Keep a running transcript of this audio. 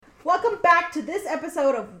welcome back to this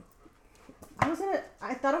episode of...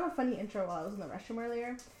 I thought of a funny intro while I was in the restroom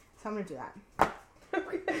earlier, so I'm gonna do that.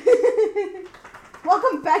 Okay.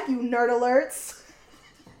 Welcome back, you nerd alerts.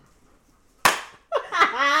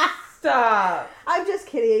 Stop. I'm just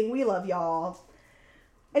kidding. We love y'all.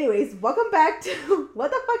 Anyways, welcome back to What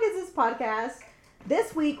the Fuck Is This Podcast?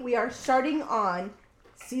 This week we are starting on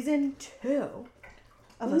season 2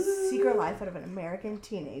 of A Secret Life of an American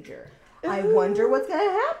Teenager. I wonder what's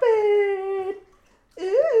gonna happen.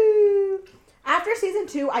 Ooh. After season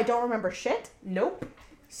 2, I don't remember shit. Nope.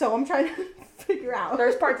 So I'm trying to figure out.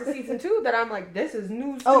 There's parts of season 2 that I'm like, this is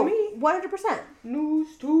news to me. 100%.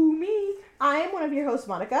 News to me. I am one of your hosts,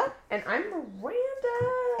 Monica. And I'm Miranda.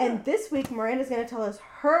 And this week, Miranda's going to tell us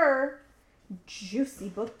her juicy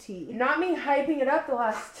book tea. Not me hyping it up the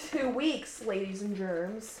last 2 weeks, ladies and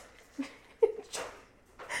germs.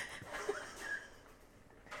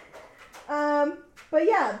 But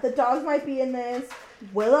yeah, the dogs might be in this.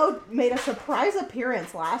 Willow made a surprise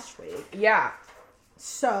appearance last week. Yeah.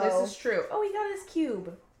 So. This is true. Oh, he got his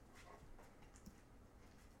cube.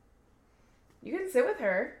 You can sit with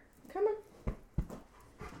her. Come on.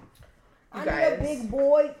 I'm a big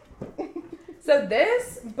boy. So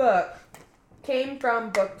this book came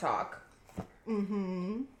from Book Talk.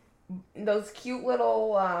 Mm-hmm. Those cute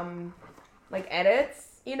little, like edits.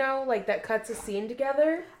 You know, like that cuts a scene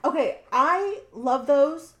together. Okay, I love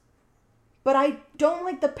those, but I don't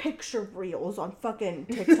like the picture reels on fucking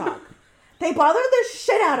TikTok. They bother the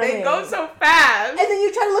shit out of me. They go so fast. And then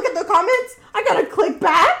you try to look at the comments, I gotta click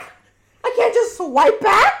back. I can't just swipe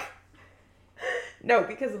back. No,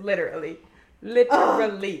 because literally.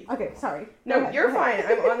 Okay, sorry. No, you're fine.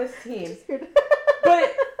 I'm on this team.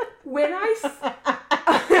 But when I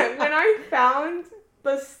found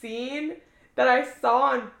the scene that I saw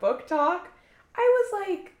on Book Talk, I was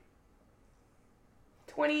like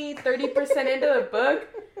 30% into the book,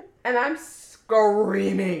 and I'm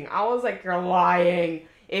screaming. I was like, you're lying.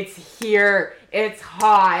 It's here. It's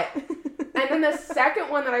hot. And then the second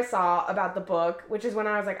one that I saw about the book, which is when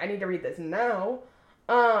I was like, I need to read this now,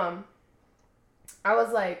 I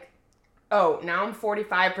was like, oh, now I'm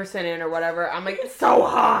 45% in or whatever. I'm like, it's so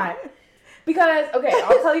hot. Because, okay,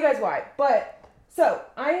 I'll tell you guys why. But, so,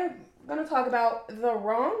 I am going to talk about The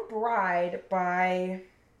Wrong Bride by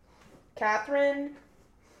Catherine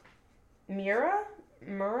Mura?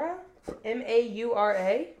 Mura?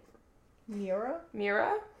 M-A-U-R-A? Mura?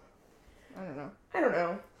 I don't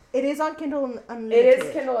know. It is on Kindle Unlimited. It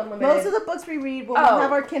is Kindle Unlimited. Most of the books we read when we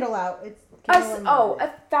have our Kindle out, it's Kindle Unlimited.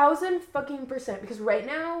 1,000% because right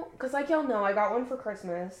now, because like y'all know, I got one for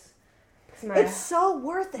Christmas. It's so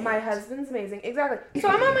worth it. My husband's amazing. Exactly. So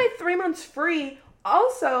I'm on my 3 months free.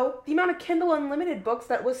 Also, the amount of Kindle Unlimited books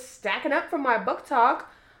that was stacking up from my Book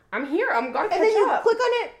Talk, I'm here. I'm going to catch up. And then you click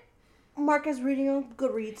on it, mark as reading on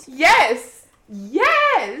Goodreads. Yes!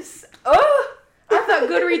 Ugh! I thought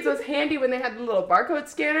Goodreads was handy when they had the little barcode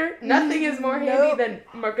scanner. Nothing is more handy than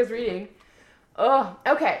mark as reading. Oh,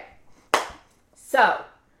 okay. So,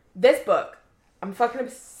 this book, I'm fucking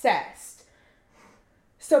obsessed.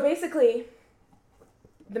 So basically,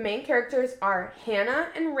 the main characters are Hannah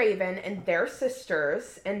and Raven, and they're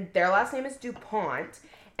sisters, and their last name is DuPont,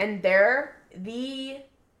 and they're the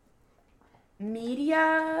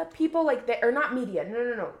media people, like, or not media,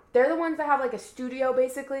 no. They're the ones that have, like, a studio,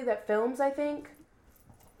 basically, that films, I think.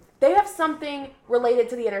 They have something related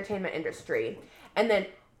to the entertainment industry. And then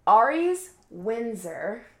Aries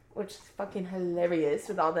Windsor, which is fucking hilarious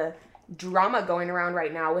with all the drama going around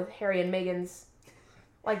right now with Harry and Meghan's,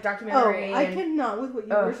 like, documentary. Oh, I cannot with what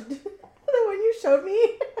you were... The one you showed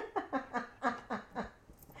me.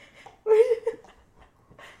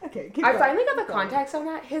 Okay, keep going. I finally got the context on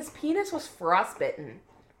that. His penis was frostbitten.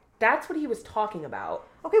 That's what he was talking about.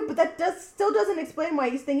 Okay, but that still doesn't explain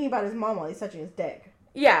why he's thinking about his mom while he's touching his dick.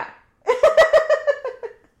 Yeah.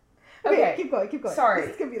 Okay, keep going. Sorry.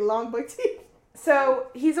 This is going to be a long book too. So,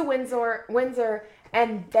 he's a Windsor,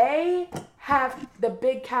 and they have the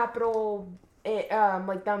big capital, they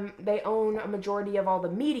own a majority of all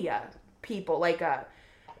the media people, like,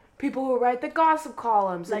 people who write the gossip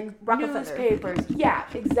columns, like newspapers. Yeah,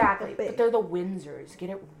 exactly. But they're the Windsors. Get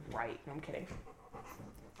it right. No, I'm kidding.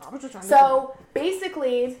 So,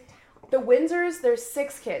 basically, the Windsors, there's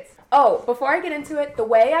 6 kids. Oh, before I get into it, the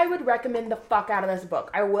way I would recommend the fuck out of this book,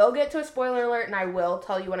 I will get to a spoiler alert, and I will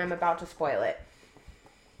tell you when I'm about to spoil it.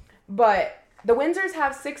 But the Windsors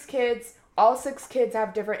have 6 kids. All 6 kids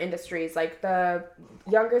have different industries. Like, the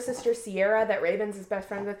younger sister, Sierra, that Raven's is best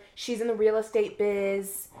friend with, she's in the real estate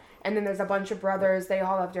biz. And then there's a bunch of brothers. They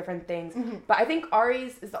all have different things. But I think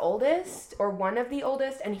Aries is the oldest, or one of the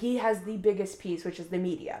oldest, and he has the biggest piece, which is the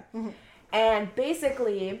media. And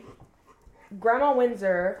basically, Grandma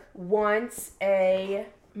Windsor wants a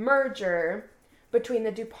merger between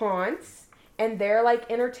the DuPonts and their,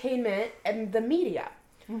 like, entertainment and the media.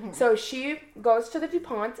 So she goes to the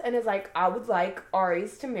DuPonts and is like, I would like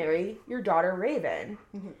Aries to marry your daughter Raven.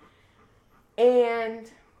 And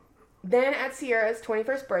then at Sierra's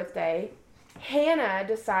 21st birthday, Hannah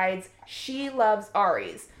decides she loves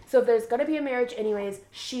Aries. So if there's going to be a marriage anyways,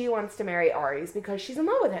 she wants to marry Aries because she's in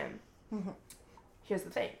love with him. Here's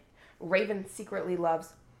the thing. Raven secretly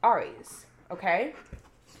loves Aries, okay?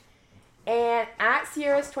 And at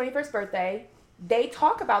Sierra's 21st birthday, they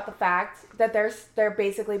talk about the fact that they're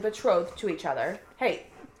basically betrothed to each other. Hey.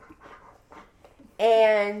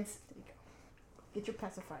 And get your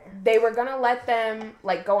pacifier. They were gonna let them,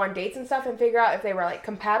 like, go on dates and stuff and figure out if they were, like,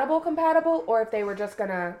 compatible, or if they were just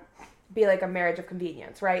gonna be, like, a marriage of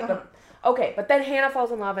convenience, right? But then Hannah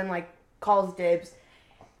falls in love and, like, calls dibs.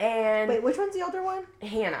 And wait, which one's the older one?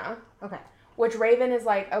 Hannah. Okay. Which Raven is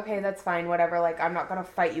like, okay, that's fine, whatever. Like, I'm not going to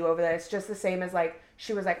fight you over this. Just the same as, like,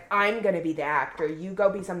 she was like, I'm going to be the actor. You go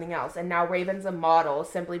be something else. And now Raven's a model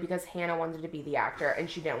simply because Hannah wanted to be the actor and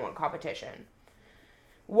she didn't want competition.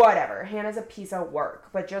 Whatever. Hannah's a piece of work,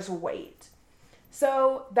 but just wait.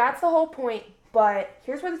 So that's the whole point. But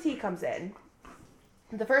here's where the tea comes in.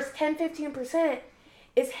 The first 10-15%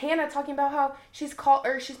 is Hannah talking about how she's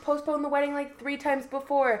postponed the wedding like 3 times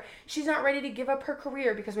before. She's not ready to give up her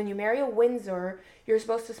career because when you marry a Windsor, you're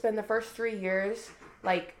supposed to spend the first 3 years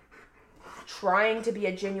like trying to be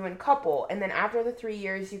a genuine couple, and then after the 3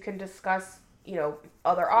 years you can discuss, you know,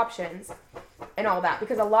 other options and all that,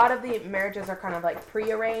 because a lot of the marriages are kind of like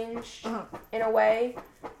prearranged in a way,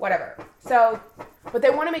 whatever. So, but they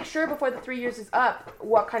want to make sure before the 3 years is up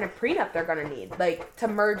what kind of prenup they're going to need, like to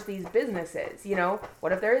merge these businesses, you know?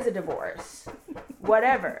 What if there is a divorce?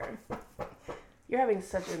 Whatever. You're having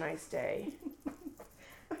such a nice day.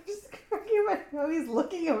 I'm just cracking my how he's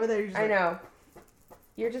looking over there. I know.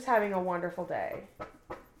 You're just having a wonderful day.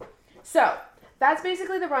 So, that's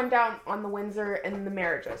basically the rundown on the Windsor and the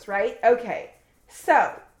marriages, right? Okay.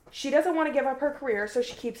 So, she doesn't want to give up her career, so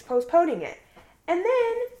she keeps postponing it. And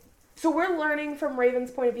then, so we're learning from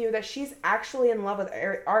Raven's point of view that she's actually in love with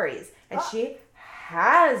Aries. And she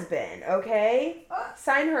has been, okay?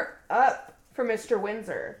 Sign her up for Mr.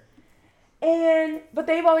 Windsor. But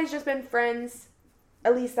they've always just been friends.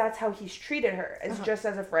 At least that's how he's treated her, as just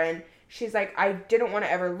as a friend. She's like, I didn't want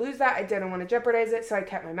to ever lose that. I didn't want to jeopardize it, so I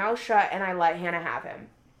kept my mouth shut and I let Hannah have him.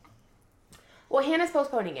 Well, Hannah's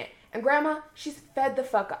postponing it. And Grandma, she's fed the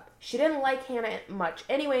fuck up. She didn't like Hannah much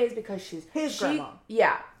anyways because she's... grandma.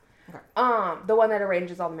 Yeah. Okay. The one that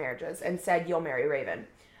arranges all the marriages and said, you'll marry Raven.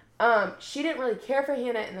 She didn't really care for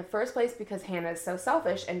Hannah in the first place because Hannah is so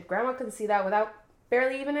selfish, and Grandma couldn't see that without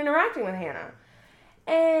barely even interacting with Hannah.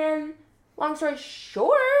 And long story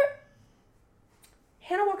short,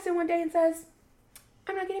 Hannah walks in one day and says,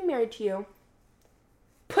 I'm not getting married to you.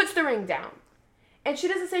 Puts the ring down. And she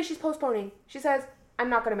doesn't say she's postponing. She says, I'm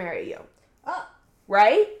not going to marry you.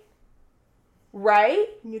 Right? Right?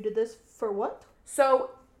 You did this for what? So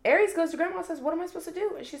Aries goes to Grandma and says, what am I supposed to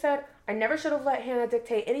do? And she said, I never should have let Hannah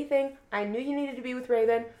dictate anything. I knew you needed to be with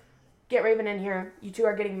Raven. Get Raven in here. You two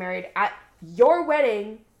are getting married at your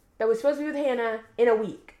wedding that was supposed to be with Hannah in a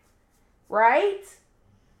week. Right?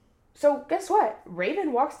 So guess what?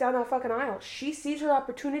 Raven walks down that fucking aisle. She sees her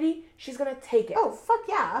opportunity. She's going to take it. Oh, fuck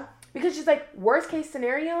yeah. Because she's like, worst case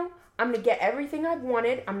scenario, I'm going to get everything I've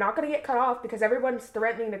wanted. I'm not going to get cut off because everyone's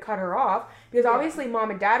threatening to cut her off. Because obviously mom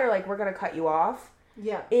and dad are like, we're going to cut you off.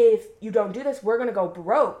 Yeah. If you don't do this, we're going to go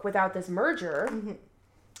broke without this merger.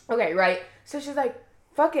 Okay, right? So she's like,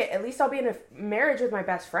 fuck it. At least I'll be in a marriage with my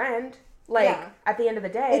best friend. Like, at the end of the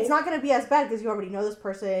day. It's not going to be as bad because you already know this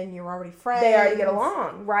person. You're already friends. They already get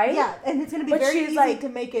along, right? Yeah, and it's going to be very easy to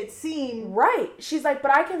make it seem. Right. She's like,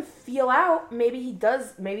 but I can feel out. Maybe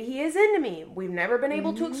he is into me. We've never been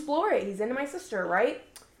able to explore it. He's into my sister, right?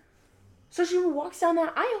 So she walks down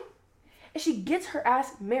that aisle. And she gets her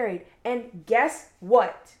ass married. And guess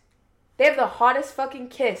what? They have the hottest fucking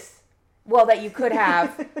kiss. Well, that you could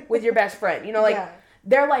have with your best friend. You know, like,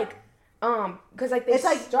 they're like, because like they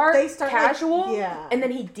start casual, like, and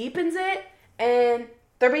then he deepens it, and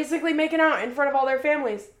they're basically making out in front of all their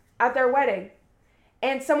families at their wedding.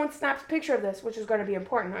 And someone snaps a picture of this, which is going to be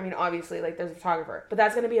important. I mean, obviously, like, there's a photographer, but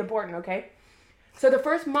that's going to be important, okay? So the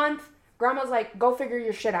first month, Grandma's like, go figure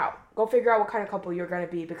your shit out. Go figure out what kind of couple you're going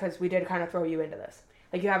to be, because we did kind of throw you into this.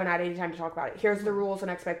 Like, you haven't had any time to talk about it. Here's the rules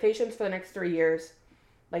and expectations for the next 3 years.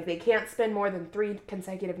 Like, they can't spend more than 3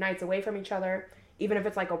 consecutive nights away from each other. Even if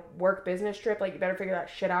it's, like, a work business trip, like, you better figure that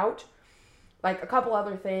shit out. Like, a couple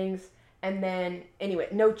other things. And then, anyway,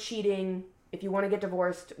 no cheating. If you want to get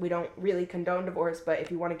divorced, we don't really condone divorce, but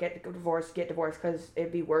if you want to get divorced, because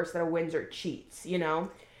it'd be worse than a Windsor cheats, you know?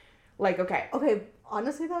 Like, okay. Okay,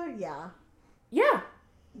 honestly, though, yeah. Yeah.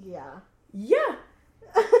 Yeah. Yeah.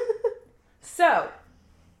 So,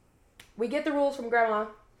 we get the rules from Grandma.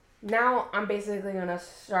 Now, I'm basically going to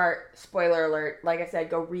start, spoiler alert, like I said,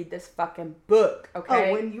 go read this fucking book, okay?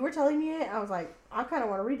 Oh, when you were telling me it, I was like, I kind of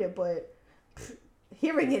want to read it, but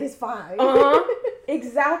hearing it is fine. Uh-huh.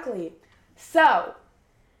 Exactly. So,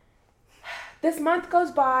 this month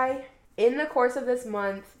goes by. In the course of this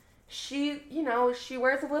month, she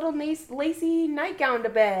wears a little nice lacy nightgown to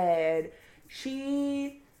bed.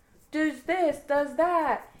 She does this, does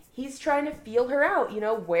that. He's trying to feel her out,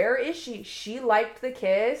 where is she? She liked the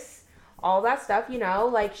kiss, all that stuff,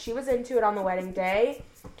 like she was into it on the wedding day.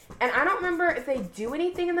 And I don't remember if they do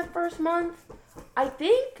anything in the first month. I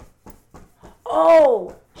think,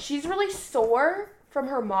 she's really sore from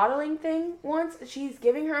her modeling thing once. She's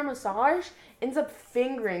giving her a massage, ends up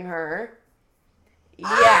fingering her.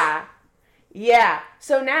 Yeah.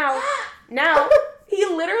 So now, he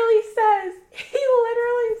literally says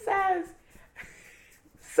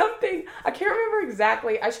something, I can't remember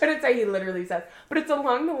exactly, I shouldn't say he literally says, but it's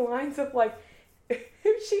along the lines of like,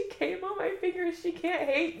 if she came on my fingers, she can't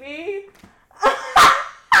hate me.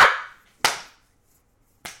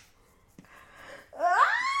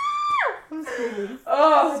 I'm screaming.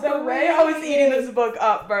 Oh, the way I was eating this book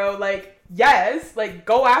up, bro, like, yes, like,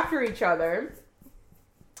 go after each other.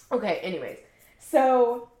 Okay, anyways,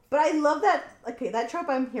 so... But I love that, okay, that trope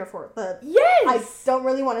I'm here for. Yes! I don't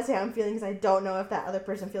really want to say how I'm feeling because I don't know if that other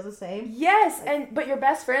person feels the same. Yes, but your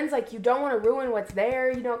best friends, like, you don't want to ruin what's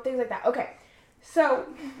there, things like that. Okay, so,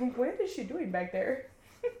 what is she doing back there?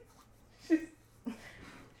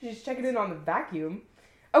 She's checking in on the vacuum.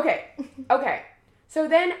 Okay. So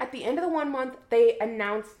then, at the end of the 1 month, they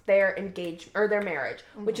announce their engagement, or their marriage,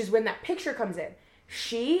 which is when that picture comes in.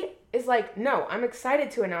 She is like, no, I'm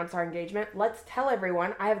excited to announce our engagement. Let's tell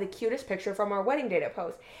everyone I have the cutest picture from our wedding day to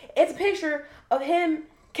post. It's a picture of him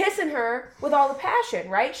kissing her with all the passion,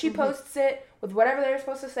 right? She posts it with whatever they're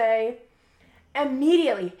supposed to say.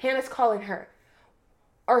 Immediately, Hannah's calling her.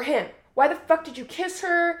 Or him. Why the fuck did you kiss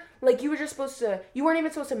her? Like, you weren't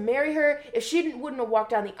even supposed to marry her. If she wouldn't have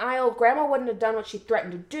walked down the aisle, Grandma wouldn't have done what she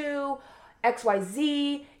threatened to do.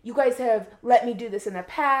 XYZ, you guys have let me do this in the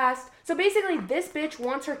past. So basically, this bitch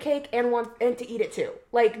wants her cake and to eat it too.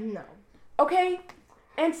 Like, no. Okay?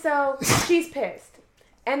 And so, she's pissed.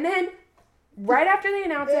 And then, right after they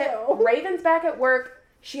announce it, Raven's back at work.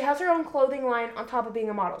 She has her own clothing line on top of being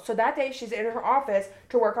a model. So that day, she's in her office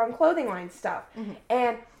to work on clothing line stuff.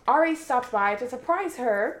 And Ari stops by to surprise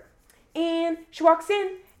her. And she walks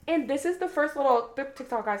in, and this is the first little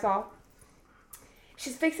TikTok I saw.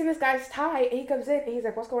 She's fixing this guy's tie, and he comes in, and he's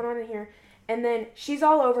like, what's going on in here? And then she's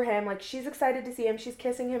all over him, like, she's excited to see him, she's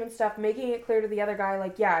kissing him and stuff, making it clear to the other guy,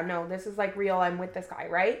 like, yeah, no, this is, like, real, I'm with this guy,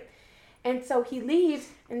 right? And so he leaves,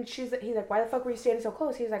 and he's like, why the fuck were you standing so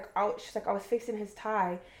close? She's like, I was fixing his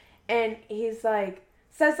tie. And he's like,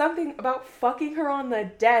 says something about fucking her on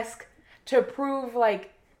the desk to prove,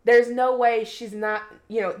 like, there's no way she's not,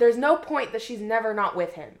 there's no point that she's never not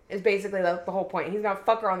with him, is basically the whole point. He's gonna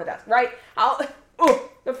fuck her on the desk, right?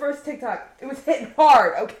 The first TikTok, it was hitting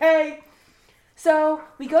hard, okay? So,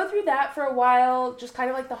 we go through that for a while, just kind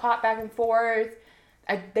of like the hot back and forth.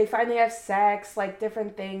 They finally have sex, like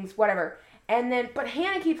different things, whatever. And then, but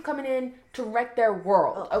Hannah keeps coming in to wreck their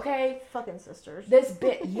world, okay? Fucking sisters. This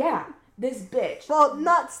bitch. Well,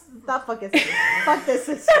 not fucking sister. Fuck this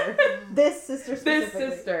sister. This sister specifically.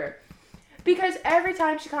 This sister. Because every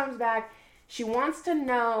time she comes back, she wants to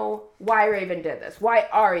know why Raven did this, why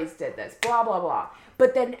Aries did this, blah, blah, blah.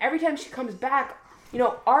 But then every time she comes back,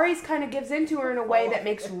 Aries kind of gives into her in a way that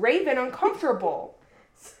makes Raven uncomfortable.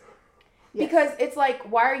 Yes. Because it's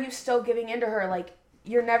like, why are you still giving into her? Like,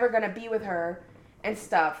 you're never going to be with her and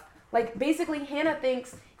stuff. Like, basically, Hannah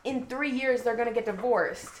thinks in 3 years they're going to get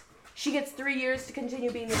divorced. She gets 3 years to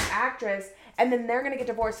continue being this actress, and then they're going to get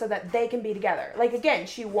divorced so that they can be together. Like, again,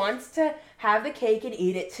 she wants to have the cake and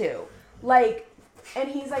eat it too. Like, and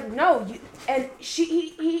he's like, no, and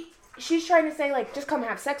she's trying to say, like, just come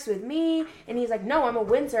have sex with me. And he's like, no, I'm a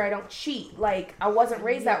Windsor. I don't cheat. Like, I wasn't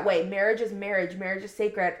raised that way. Marriage is marriage. Marriage is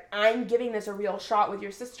sacred. I'm giving this a real shot with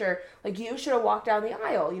your sister. Like, you should have walked down the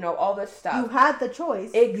aisle. All this stuff. You had the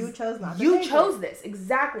choice. You chose not to. You chose this.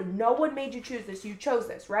 Exactly. No one made you choose this. You chose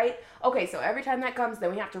this, right? Okay, so every time that comes,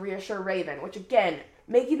 then we have to reassure Raven. Which, again,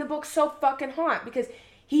 making the book so fucking hot. Because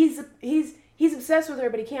he's obsessed with her,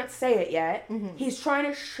 but he can't say it yet. Mm-hmm. He's trying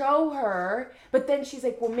to show her, but then she's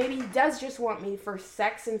like, well, maybe he does just want me for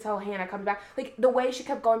sex until Hannah comes back. Like, the way she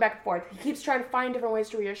kept going back and forth. He keeps trying to find different ways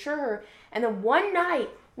to reassure her. And then one night,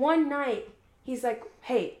 he's like,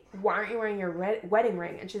 hey, why aren't you wearing your wedding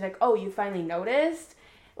ring? And she's like, oh, you finally noticed?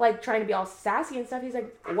 Like, trying to be all sassy and stuff. He's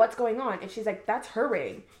like, what's going on? And she's like, that's her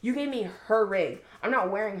ring. You gave me her ring. I'm not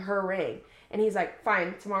wearing her ring. And he's like,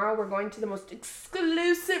 fine, tomorrow we're going to the most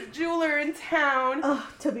exclusive jeweler in town. Oh,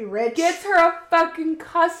 to be rich. Gets her a fucking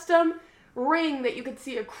custom ring that you could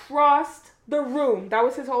see across the room. That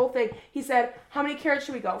was his whole thing. He said, how many carats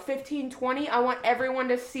should we go? 15, 20? I want everyone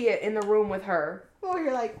to see it in the room with her. Oh,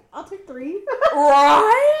 you're like, I'll take 3.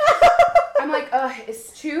 Right? I'm like,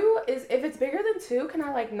 if it's bigger than 2, can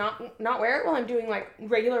I, like, not wear it while I'm doing, like,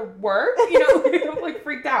 regular work? You know, I'm, like,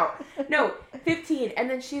 freaked out. No, 15. And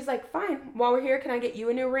then she's like, fine, while we're here, can I get you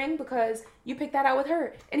a new ring? Because you picked that out with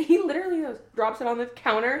her. And he literally drops it on the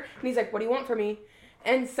counter, and he's like, what do you want from me?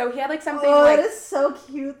 And so he had, like, something, like... Oh, that is so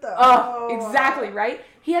cute, though. Oh, exactly, right?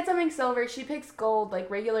 He had something silver. She picks gold, like,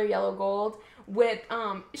 regular yellow gold. With,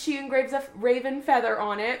 she engraves a raven feather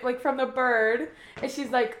on it, like, from the bird. And she's,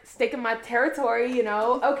 like, staking my territory, you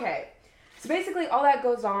know? Okay. So, basically, all that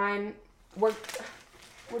goes on. We're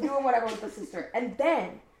doing whatever with the sister. And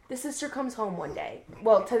then, the sister comes home one day.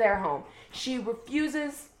 Well, to their home. She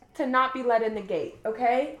refuses to not be let in the gate,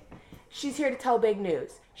 okay? She's here to tell big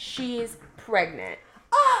news. She's pregnant.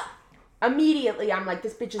 Immediately, I'm like,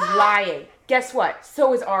 this bitch is lying. Guess what?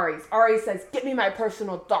 So is Aries. Aries says, get me my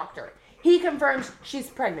personal doctor. He confirms she's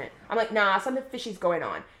pregnant. I'm like, nah, something fishy's going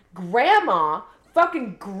on.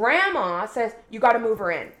 Fucking grandma says, you gotta move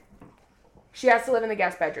her in. She has to live in the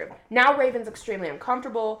guest bedroom. Now Raven's extremely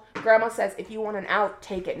uncomfortable. Grandma says, if you want an out,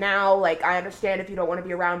 take it now. Like, I understand if you don't want to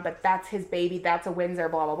be around, but that's his baby. That's a Windsor,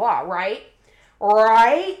 blah, blah, blah. Right?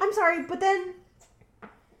 Right? I'm sorry, but then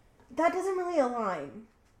that doesn't really align.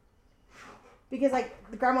 Because, like,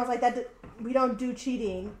 the grandma's like, we don't do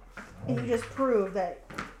cheating. And you just prove that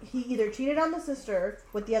he either cheated on the sister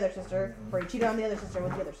with the other sister, or he cheated on the other sister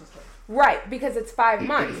with the other sister. Right, because it's 5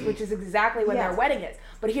 months, which is exactly when their wedding is.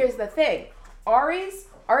 But here's the thing. Aries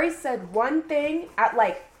said one thing at,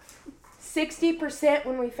 like, 60%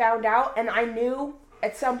 when we found out, and I knew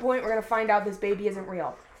at some point we're going to find out this baby isn't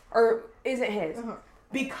real. Or isn't his. Uh-huh.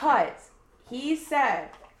 Because he said...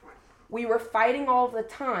 We were fighting all the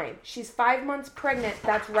time. She's 5 months pregnant.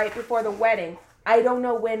 That's right before the wedding. I don't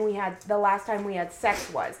know when the last time we had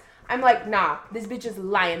sex was. I'm like, nah, this bitch is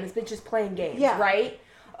lying. This bitch is playing games, right?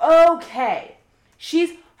 Okay.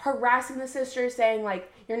 She's harassing the sister, saying,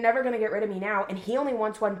 like, you're never going to get rid of me now. And he only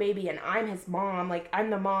wants one baby, and I'm his mom. Like, I'm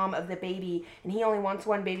the mom of the baby, and he only wants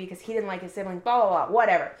one baby because he didn't like his sibling, blah, blah, blah,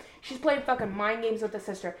 whatever. She's playing fucking mind games with the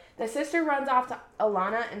sister. The sister runs off to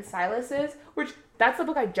Alana and Silas's, which, that's the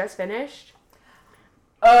book I just finished.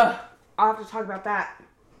 I'll have to talk about that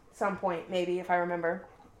some point, maybe, if I remember.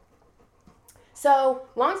 So,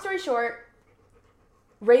 long story short,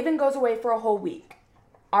 Raven goes away for a whole week.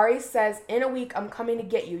 Aries says, in a week, I'm coming to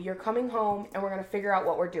get you. You're coming home, and we're going to figure out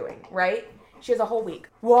what we're doing, right? She has a whole week.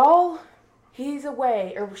 While she's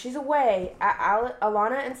away at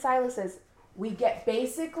Alana and Silas's, we get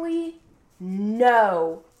basically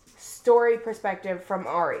no story perspective from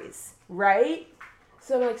Aries, right?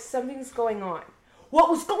 So, like, something's going on. What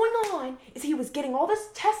was going on is he was getting all this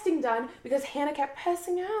testing done because Hannah kept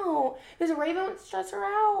passing out. Because Raven would stress her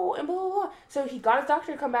out and blah, blah, blah. So he got his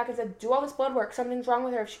doctor to come back and said, do all this blood work. Something's wrong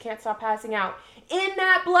with her if she can't stop passing out. In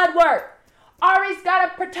that blood work, Aries got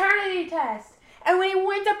a paternity test. And when he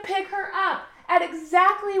went to pick her up at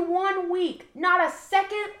exactly 1 week, not a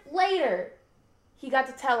second later, he got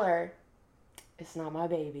to tell her, it's not my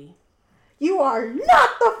baby. You are not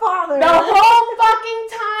the father! The whole fucking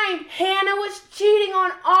time, Hannah was cheating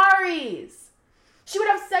on Aries. She would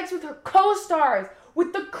have sex with her co-stars,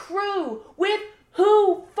 with the crew, with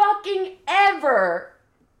who fucking ever.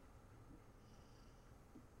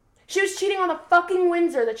 She was cheating on the fucking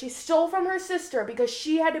Windsor that she stole from her sister because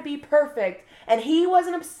she had to be perfect, and he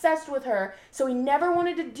wasn't obsessed with her, so he never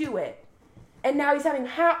wanted to do it. And now he's having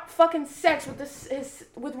fucking sex with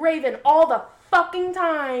with Raven all the fucking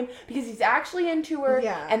time because he's actually into her,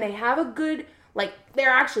 and they have a good, like, they're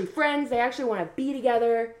actually friends, they actually want to be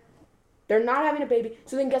together, they're not having a baby.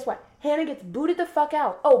 So then guess what? Hannah gets booted the fuck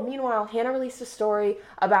out. Oh, meanwhile, Hannah released a story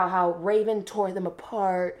about how Raven tore them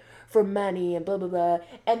apart for money and blah, blah, blah.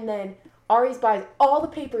 And then Aries buys all the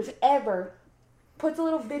papers ever, puts a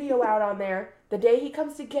little video out on there. The day he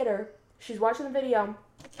comes to get her, she's watching the video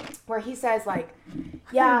where he says, like,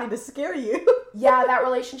 yeah, I don't need to scare you. Yeah, that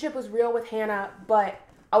relationship was real with Hannah, but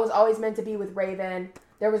I was always meant to be with Raven.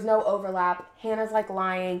 There was no overlap. Hannah's like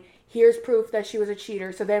lying. Here's proof that she was a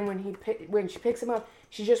cheater. So then when she picks him up,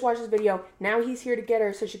 she just watches the video. Now he's here to get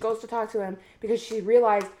her. So she goes to talk to him because she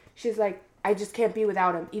realized, she's like, I just can't be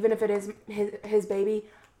without him. Even if it is his baby,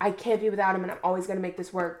 I can't be without him, and I'm always going to make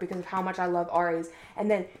this work because of how much I love Aries. And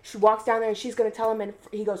then she walks down there and she's going to tell him, and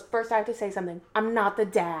he goes, first I have to say something. I'm not the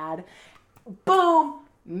dad. Boom.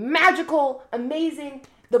 Magical. Amazing.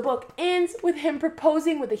 The book ends with him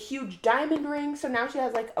proposing with a huge diamond ring. So now she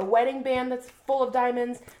has like a wedding band that's full of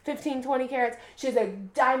diamonds, 15, 20 carats. She has a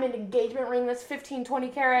diamond engagement ring that's 15, 20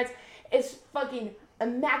 carats. It's fucking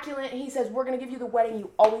immaculate. He says, we're going to give you the wedding you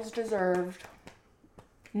always deserved.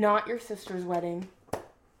 Not your sister's wedding.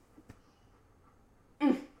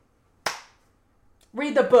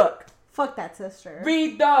 Read the book. Fuck that sister.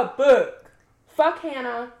 Read the book. Fuck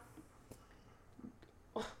Hannah.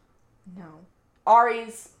 No.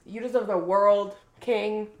 Aries, you deserve the world,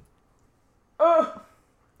 king. Ugh.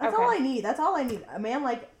 That's Okay. all I need. That's all I need. A man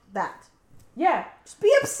like that. Yeah. Just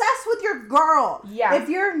be obsessed with your girl. Yeah. If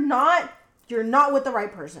you're not with the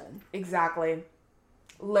right person. Exactly.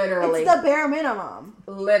 Literally. It's the bare minimum.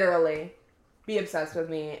 Literally. Be obsessed with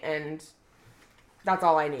me, and that's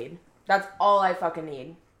all I need. That's all I fucking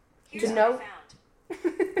need. Here's To what know. I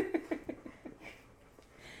found.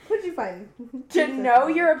 What'd you find? To know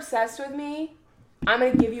you're obsessed with me, I'm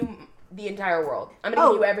gonna give you the entire world. I'm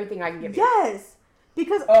gonna give you everything I can give you. Yes.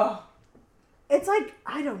 Because Ugh. it's like,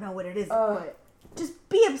 I don't know what it is, Ugh. but just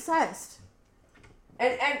be obsessed.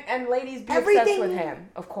 And ladies, be Everything- obsessed with him,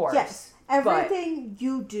 of course. Yes. Everything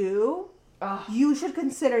you do, Ugh. you should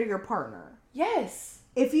consider your partner. Yes.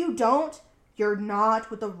 If you don't, you're not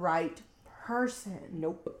with the right person.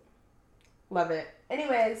 Nope. Love it.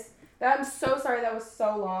 Anyways, I'm so sorry that was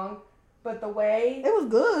so long, but the way It was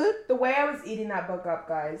good. I was eating that book up,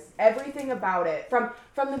 guys, everything about it, from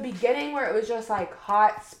the beginning where it was just like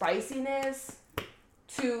hot spiciness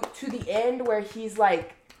to the end where he's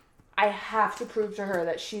like, I have to prove to her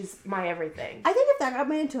that she's my everything. I think if that got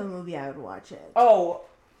made into a movie, I would watch it. Oh,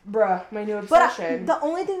 bruh, my new But obsession. the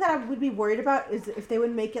only thing that I would be worried about is if they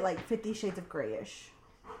would make it like 50 Shades of Grayish.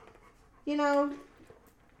 You know?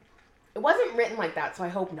 It wasn't written like that, so I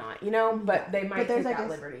hope not, you know? But Yeah. they might But there's, take I that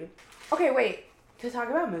guess- liberty. Okay, wait. To talk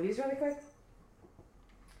about movies really quick.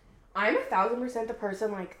 I'm 1,000% the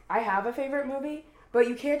person, like, I have a favorite movie, but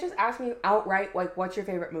you can't just ask me outright, like, what's your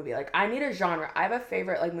favorite movie? Like, I need a genre. I have a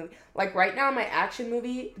favorite, like, movie. Like, right now, my action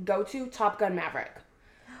movie go-to, Top Gun Maverick.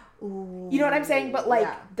 Ooh, You know what I'm saying? But, like,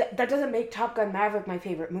 yeah. that doesn't make Top Gun Maverick my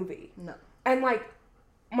favorite movie. No. And, like,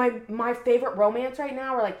 my favorite romance right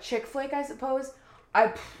now, or, like, chick flick, I suppose,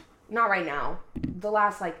 not right now. The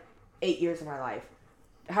last, like, 8 years of my life.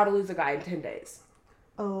 How to Lose a Guy in 10 Days.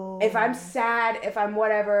 Oh. If I'm sad, if I'm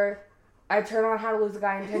whatever, I turn on How to Lose a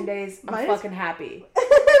Guy in 10 Days, I'm Mine is- fucking happy.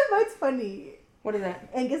 Mine's funny. What is that?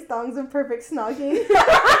 Angus Thongs and Perfect Snogging.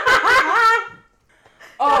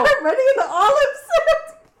 Oh, Running in the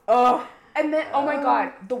olives. oh. And then, oh my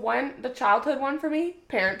god, the childhood one for me,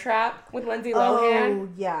 Parent Trap with Lindsay Lohan. Oh,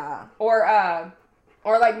 yeah.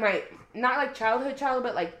 Or like not like childhood,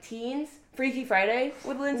 but like teens, Freaky Friday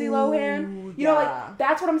with Lindsay Lohan. You know, yeah. like,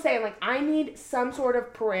 that's what I'm saying. Like, I need some sort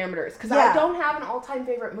of parameters, because Yeah. I don't have an all-time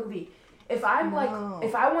favorite movie. If I'm No. like,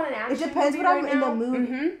 if I want an action depends movie what I'm right in the now, mood.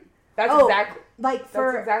 mhm, that's Oh, exactly Like,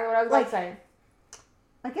 for... that's exactly what I was like, like saying.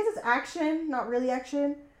 I guess it's action, not really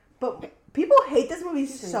action, but people hate this movie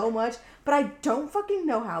so much, but I don't fucking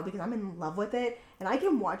know how because I'm in love with it, and I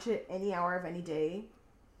can watch it any hour of any day.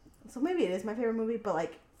 So maybe it is my favorite movie, but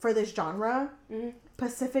like for this genre,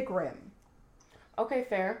 Pacific Rim. Okay,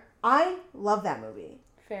 fair. I love that movie,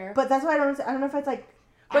 Fair. but that's why I don't know if it's like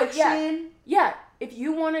But yeah. action. Yeah, if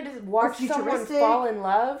you wanted to watch someone futuristic. fall in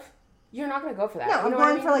love, you're not going to go for that. No, You I'm know what I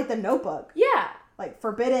going mean? for like The Notebook, Yeah. like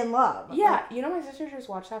Forbidden Love. Yeah. Like, You know, my sister just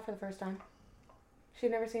watched that for the first time.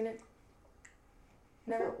 She'd never seen it.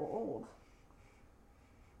 I Never. feel old.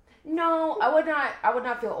 No, I would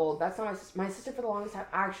not feel old. That's not my sister for the longest time.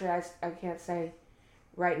 Actually, I can't say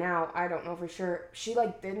right now. I don't know for sure. She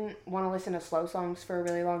like didn't want to listen to slow songs for a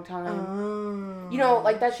really long time. You know,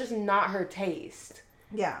 like that's just not her taste.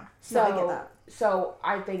 Yeah. So No, I get that. So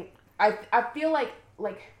I think I feel like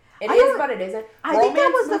it I is, don't- but it isn't. I think that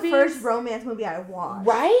Romance was the movies- first romance movie I watched.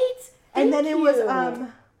 right? And then Thank it was you.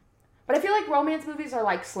 But I feel like romance movies are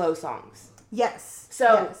like slow songs. yes. So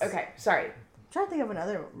yes. okay, sorry. I'm trying to think of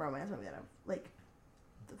another romance movie that I've like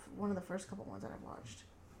one of the first couple ones that I've watched.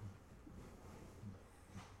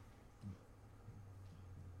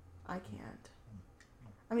 I can't.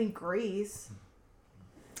 I mean Grease.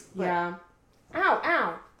 But Yeah.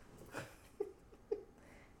 Ow!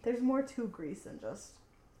 There's more to Grease than just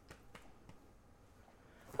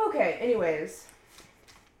Okay, anyways.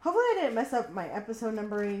 Hopefully I didn't mess up my episode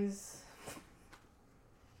numberings.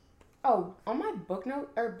 Oh, on my book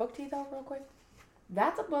tea though, real quick.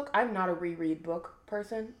 That's a book. I'm not a reread book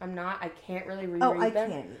person. I'm not. I can't really reread them. I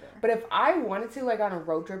can't either. But if I wanted to, like on a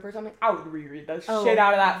road trip or something, I would reread the shit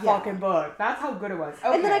out of that fucking book. That's how good it was.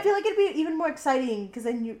 Okay. And then I feel like it'd be even more exciting because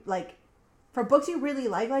then you, like, for books you really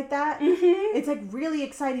like that, it's like really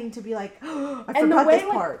exciting to be like, oh, I forgot this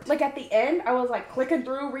part. Like at the end, I was like clicking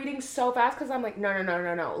through, reading so fast because I'm like,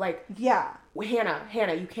 no. Like, yeah.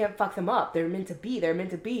 Hannah, you can't fuck them up. They're meant to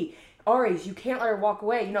be. Aries, you can't let her walk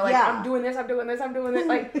away. You know, like, I'm doing this. Like,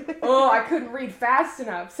 oh, I couldn't read fast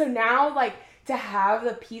enough. So now, like, to have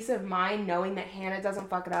the peace of mind knowing that Hannah doesn't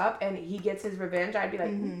fuck it up and he gets his revenge, I'd be like,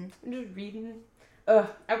 I'm just reading. Ugh.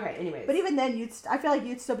 Okay, anyways. But even then, I feel like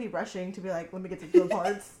you'd still be rushing to be like, let me get to the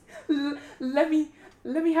parts. let me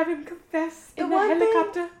have him confess in the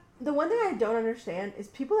helicopter. The one thing I don't understand is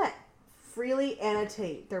people that freely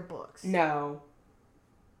annotate their books. No.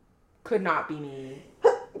 Could not be me.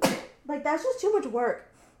 Like, that's just too much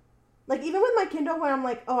work. Like, even with my Kindle, when I'm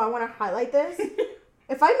like, oh, I want to highlight this.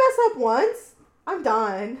 If I mess up once, I'm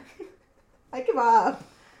done. I give up.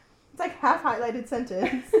 It's like half highlighted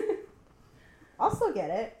sentence. I'll still get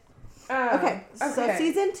it. Okay, so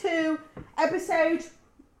season 2, episode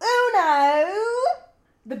uno.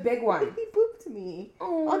 The big one. He booped me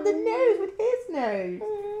on the nose with his nose.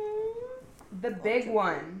 The big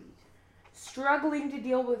one. Struggling to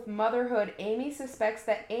deal with motherhood, Amy suspects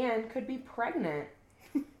that Anne could be pregnant.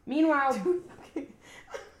 Meanwhile... Okay.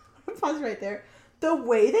 Pause right there. The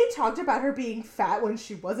way they talked about her being fat when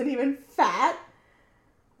she wasn't even fat,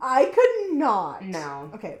 I could not. No.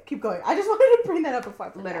 Okay, keep going. I just wanted to bring that up before I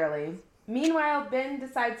forgot. Literally. Meanwhile, Ben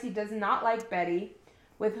decides he does not like Betty,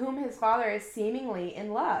 with whom his father is seemingly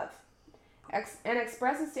in love, and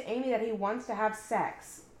expresses to Amy that he wants to have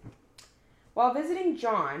sex. While visiting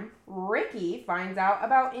John, Ricky finds out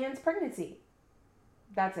about Anne's pregnancy.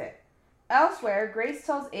 That's it. Elsewhere, Grace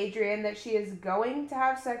tells Adrian that she is going to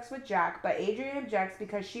have sex with Jack, but Adrian objects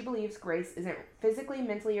because she believes Grace isn't physically,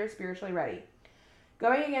 mentally, or spiritually ready.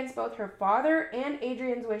 Going against both her father and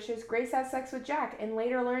Adrian's wishes, Grace has sex with Jack and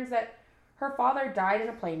later learns that her father died in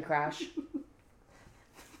a plane crash.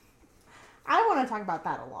 I want to talk about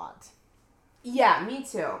that a lot. Yeah, me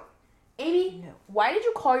too. Amy, why did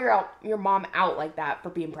you call your mom out like that for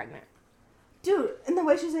being pregnant? Dude, and the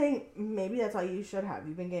way she's saying, maybe that's all you should have.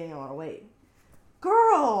 You've been gaining a lot of weight.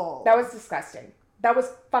 Girl! That was disgusting. That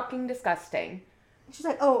was fucking disgusting. She's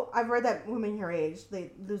like, oh, I've read that women your age,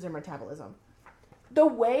 they lose their metabolism. The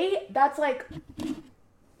way that's like,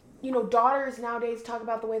 you know, daughters nowadays talk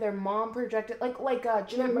about the way their mom projected, like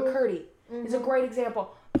Jeanette McCurdy is a great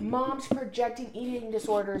example. Moms projecting eating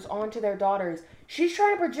disorders onto their daughters. She's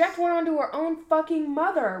trying to project one onto her own fucking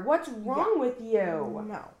mother. What's wrong with you?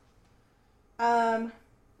 No.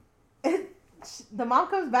 The mom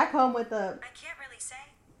comes back home with I can't really say.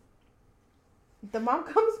 The mom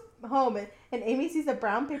comes home and Amy sees a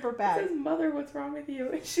brown paper bag. Says, mother, what's wrong with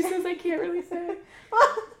you? And she says, I can't really say.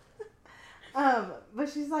 But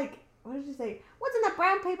she's like, what did she say? What's in that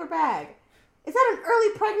brown paper bag? Is that an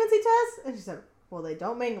early pregnancy test? And she said, well, they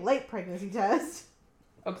don't make late pregnancy tests.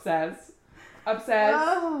 Obsessed.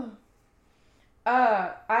 Oh.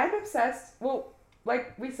 I'm obsessed. Well,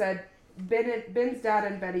 like we said, Ben's dad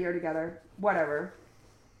and Betty are together. Whatever.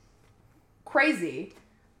 Crazy.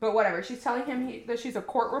 But whatever. She's telling him that she's a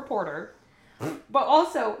court reporter. But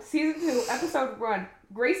also, season 2, episode 1,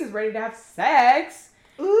 Grace is ready to have sex.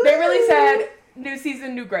 Ooh. They really said, new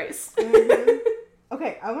season, new Grace. Mm-hmm.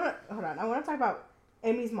 Okay, I want to talk about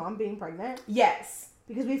Amy's mom being pregnant. Yes.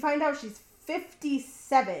 Because we find out she's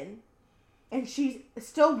 57 and she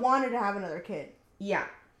still wanted to have another kid. Yeah.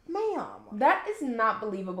 Ma'am. That is not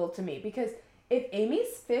believable to me because if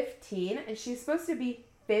Amy's 15 and she's supposed to be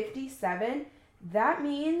 57, that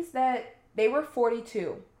means that they were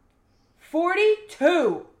 42.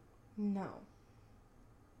 42! No.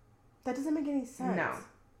 That doesn't make any sense. No.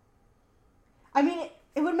 I mean,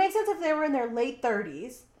 it would make sense if they were in their late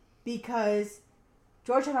 30s because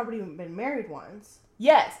George had already been married once.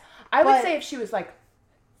 Yes. I would say if she was like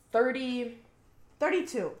 30...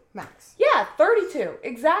 32, max. Yeah, 32.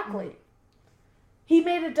 Exactly. Mm-hmm. He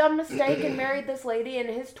made a dumb mistake and married this lady in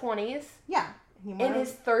his 20s. Yeah. In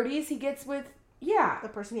his 30s, he gets with... Yeah. The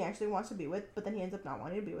person he actually wants to be with, but then he ends up not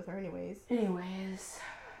wanting to be with her anyways.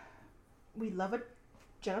 We love a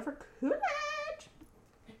Jennifer Coolidge.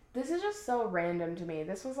 This is just so random to me.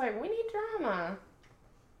 This was like, we need drama.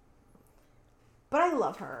 But I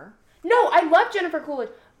love her. No, I love Jennifer Coolidge,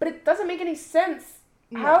 but it doesn't make any sense.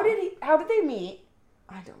 No. How did they meet?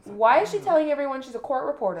 I don't fucking Why is she know. telling everyone she's a court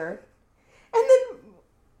reporter? And then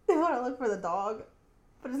they want to look for the dog,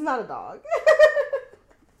 but it's not a dog.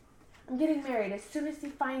 I'm getting married as soon as he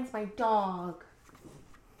finds my dog.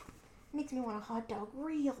 Makes me want a hot dog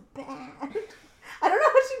real bad. I don't know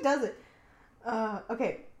how she does it.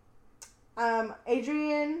 Okay.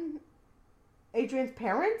 Adrian's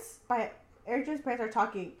parents are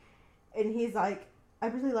talking, and he's like, I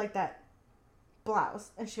really like that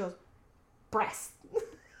blouse. And she goes, breast.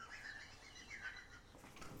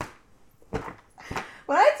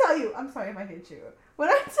 When I tell you, I'm sorry if I hit you. When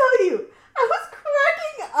I tell you, I was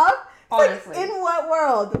cracking up. Honestly. Like, in what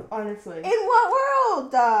world? Honestly. In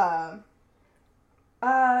what world?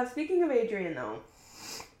 Speaking of Adrian, though,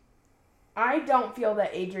 I don't feel that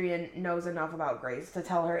Adrian knows enough about Grace to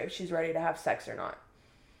tell her if she's ready to have sex or not.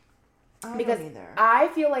 Because I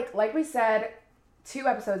feel like we said 2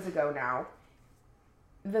 episodes ago now,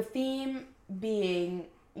 the theme being,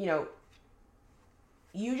 you know,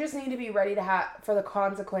 you just need to be ready to have for the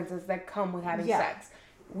consequences that come with having sex.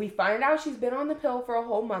 We find out she's been on the pill for a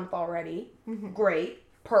whole month already. Mm-hmm. Great.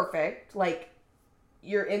 Perfect. Like,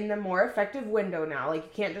 you're in the more effective window now. Like,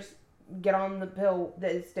 you can't just get on the pill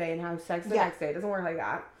this day and have sex the next day. It doesn't work like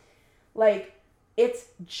that. Like, it's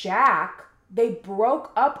Jack. They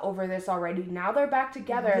broke up over this already. Now they're back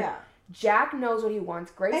together. Yeah. Jack knows what he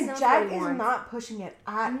wants. Grace knows Jack what he wants. is not pushing it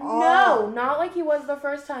at all. No, not like he was the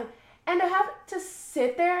first time. And to have to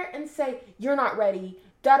sit there and say, you're not ready,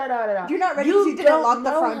 da-da-da-da-da. You're not ready because you didn't lock the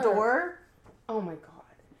front door? Oh, my God.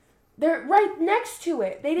 They're right next to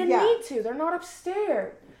it. They didn't need to. They're not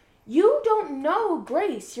upstairs. You don't know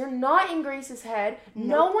Grace. You're not in Grace's head. Nope.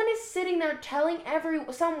 No one is sitting there telling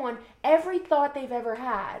someone every thought they've ever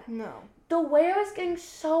had. No. The way I was getting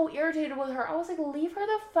so irritated with her, I was like, leave her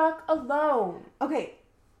the fuck alone. Okay.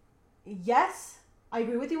 Yes, I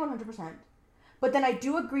agree with you 100%. But then I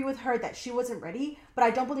do agree with her that she wasn't ready, but I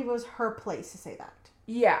don't believe it was her place to say that.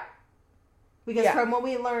 Yeah. Because from what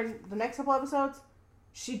we learned the next couple episodes,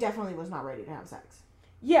 she definitely was not ready to have sex.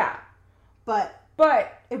 Yeah. But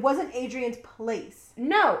it wasn't Adrian's place.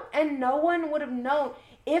 No, and no one would have known.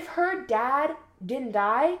 If her dad didn't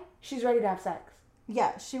die, she's ready to have sex.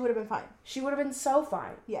 Yeah, she would have been fine. She would have been so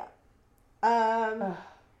fine. Yeah.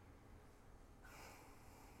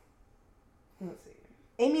 Let's see.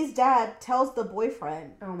 Amy's dad tells the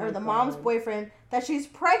boyfriend, or the mom's boyfriend, that she's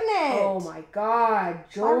pregnant. Oh my God,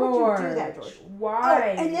 George. Why would you do that, George?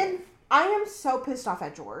 Why? Oh, and then I am so pissed off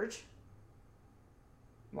at George.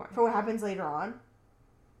 Why? For what happens later on.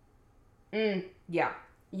 Yeah.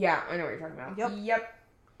 Yeah, I know what you're talking about.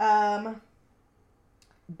 Yep.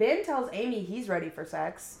 Ben tells Amy he's ready for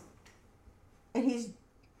sex. And he's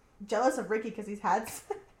jealous of Ricky because he's had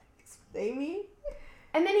sex with Amy.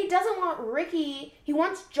 And then he doesn't want Ricky, he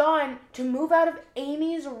wants John to move out of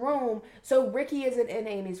Amy's room so Ricky isn't in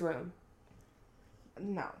Amy's room.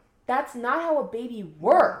 No. That's not how a baby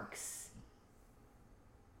works.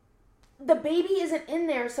 The baby isn't in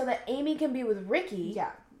there so that Amy can be with Ricky.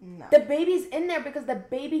 Yeah, no. The baby's in there because the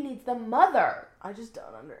baby needs the mother. I just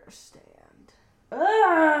don't understand.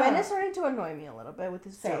 Ugh. Ben is starting to annoy me a little bit with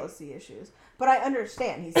his jealousy issues. But I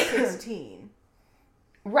understand. He's 16.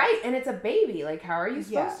 Right, and it's a baby. Like, how are you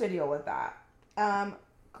supposed to deal with that?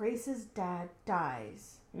 Grace's dad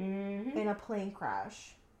dies in a plane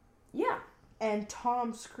crash. Yeah. And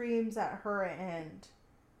Tom screams at her and,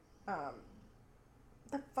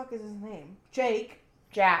 the fuck is his name?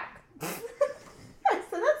 Jack. I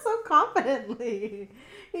said that so confidently.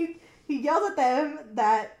 He yells at them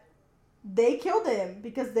that they killed him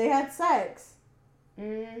because they had sex.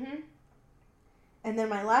 And then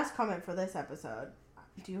my last comment for this episode.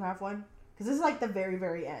 Do you have one? Because this is like the very,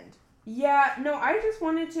 very end. Yeah, no, I just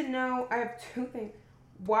wanted to know, I have 2 things.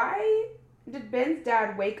 Why did Ben's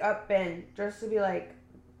dad wake up Ben just to be like,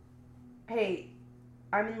 hey,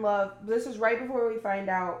 I'm in love. This is right before we find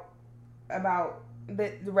out about,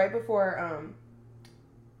 right before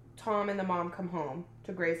Tom and the mom come home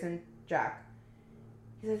to Grace and Jack.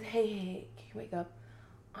 He says, hey, can you wake up?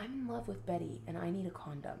 I'm in love with Betty and I need a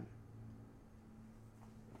condom.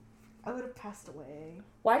 I would have passed away.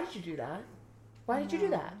 Why did you do that? Why did you do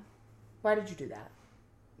that? Why did you do that?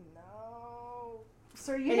 No.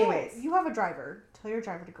 Sir, you have a driver. Tell your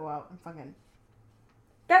driver to go out and fucking...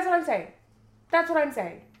 That's what I'm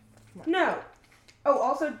saying. No. Oh,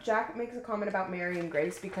 also, Jack makes a comment about marrying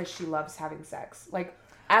Grace because she loves having sex. Like,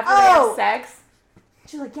 after they have sex...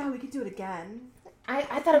 She's like, yeah, we could do it again.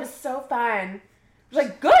 I thought it was so fun. I was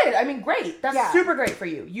like, good. I mean, great. That's super great for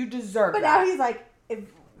you. You deserve that. But now he's like, if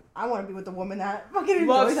I want to be with a woman that fucking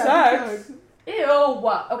loves enjoys sex. Ew.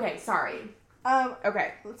 Okay, sorry.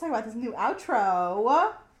 Okay. Let's talk about this new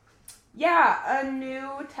outro. Yeah, a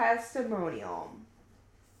new testimonial.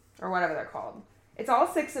 Or whatever they're called. It's all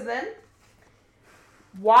 6 of them.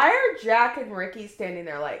 Why are Jack and Ricky standing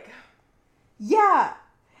there like... Yeah.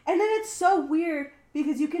 And then it's so weird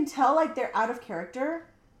because you can tell, like, they're out of character.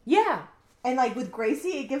 Yeah. And, like, with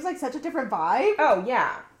Gracie, it gives, like, such a different vibe. Oh,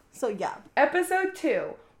 yeah. So, yeah. Episode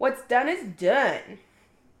 2. What's done is done.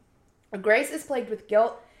 Grace is plagued with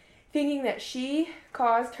guilt, thinking that she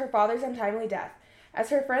caused her father's untimely death. As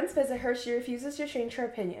her friends visit her, she refuses to change her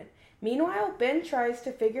opinion. Meanwhile, Ben tries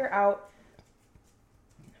to figure out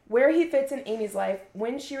where he fits in Amy's life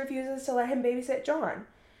when she refuses to let him babysit John.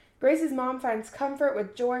 Grace's mom finds comfort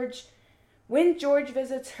with George when George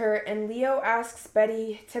visits her, and Leo asks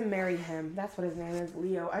Betty to marry him. That's what his name is,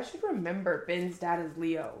 Leo. I should remember Ben's dad is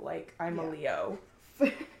Leo. Like, I'm a Leo.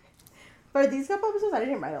 For these couple episodes, I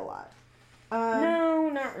didn't write a lot. No,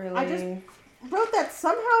 not really. I just wrote that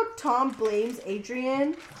somehow Tom blames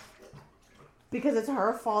Adrian because it's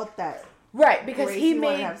her fault that... Right, because Gracie he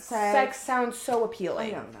wanted to made have sex sound so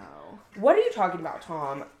appealing. I don't know. What are you talking about,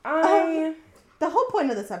 Tom? The whole point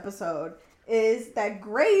of this episode is that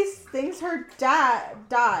Grace thinks her dad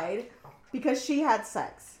died because she had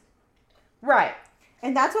sex. Right.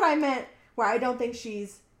 And that's what I meant, where I don't think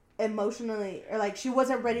she's emotionally, or like she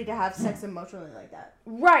wasn't ready to have sex emotionally like that.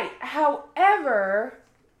 Right. However,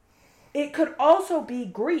 it could also be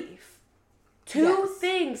grief. Two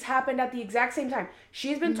things happened at the exact same time.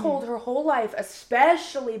 She's been told her whole life,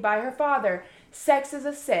 especially by her father, sex is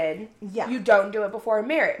a sin. Yeah. You don't do it before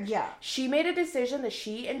marriage. Yeah. She made a decision that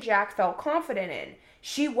she and Jack felt confident in.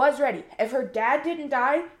 She was ready. If her dad didn't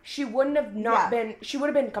die, she wouldn't have been, she would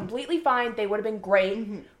have been completely fine. They would have been great.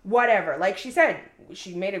 Whatever. Like she said,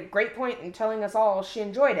 she made a great point in telling us all she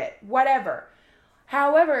enjoyed it. Whatever.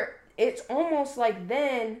 However, it's almost like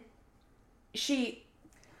then she...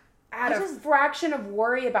 had a fraction of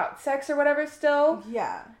worry about sex or whatever still.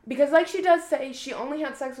 Yeah. Because like she does say, she only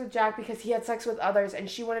had sex with Jack because he had sex with others and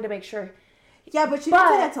she wanted to make sure. Yeah, but she didn't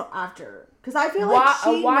say that till after. Because I feel like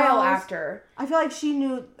she a while knows, after. I feel like she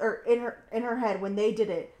knew, or in her head when they did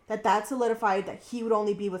it, that solidified that he would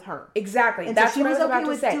only be with her. Exactly. And that's so she what was I was okay about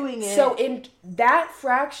with to say. doing it. So in that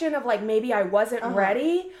fraction of like maybe I wasn't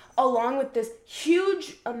ready, along with this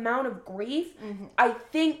huge amount of grief, I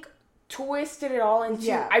think twisted it all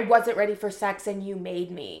into I wasn't ready for sex and you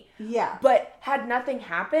made me. Yeah. But had nothing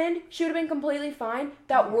happened, she would have been completely fine.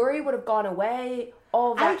 That worry would have gone away.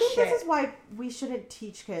 All that shit. I think this is why we shouldn't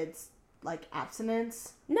teach kids like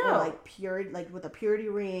abstinence. No. Or like purity, like with a purity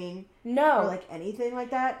ring. No. Or like anything like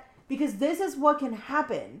that. Because this is what can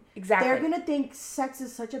happen. Exactly. They're going to think sex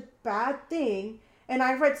is such a bad thing. And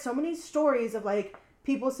I've read so many stories of like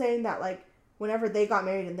people saying that like whenever they got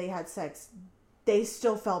married and they had sex, they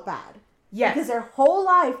still felt bad. Yes. Because their whole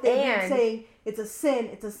life they've been saying it's a sin,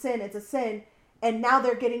 it's a sin, it's a sin. And now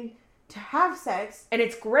they're getting to have sex. And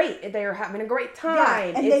it's great. They're having a great time.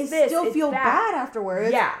 Yeah, and it's they still feel bad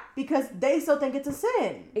afterwards. Yeah. Because they still think it's a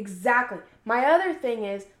sin. Exactly. My other thing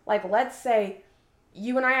is, like, let's say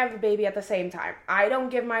you and I have a baby at the same time. I don't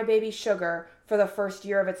give my baby sugar for the first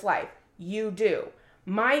year of its life. You do.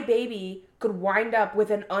 My baby could wind up with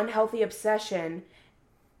an unhealthy obsession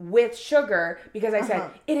with sugar because I said,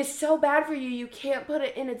 it is so bad for you. You can't put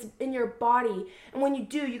it in your body. And when you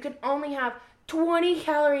do, you can only have 20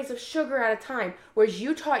 calories of sugar at a time. Whereas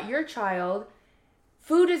you taught your child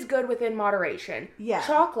food is good within moderation. Yeah.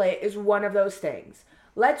 Chocolate is one of those things.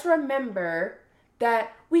 Let's remember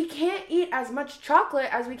that we can't eat as much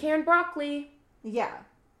chocolate as we can broccoli. Yeah.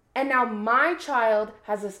 And now my child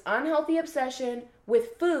has this unhealthy obsession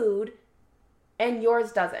with food and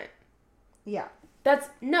yours doesn't. Yeah.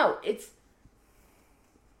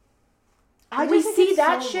 We see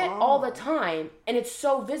that shit all the time, and it's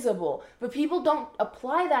so visible. But people don't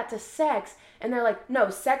apply that to sex, and they're like,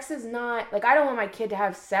 no, sex is not, like, I don't want my kid to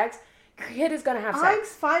have sex. Your kid is going to have sex. I'm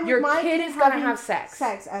fine with my kid is going to have sex.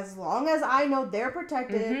 As long as I know they're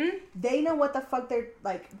protected, they know what the fuck they're,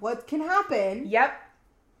 like, what can happen. Yep.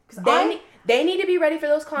 They need to be ready for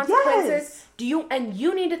those consequences. Yes.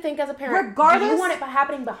 You need to think as a parent, regardless, do you want it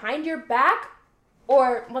happening behind your back?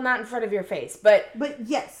 Or, well, not in front of your face, but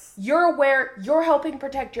yes. You're aware, you're helping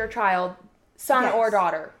protect your child, son or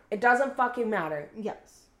daughter. It doesn't fucking matter.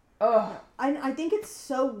 Yes. Ugh. I think it's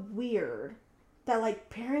so weird that, like,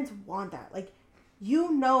 parents want that. Like,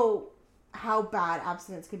 you know how bad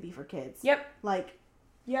abstinence can be for kids. Yep. Like,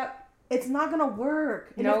 yep. It's not going to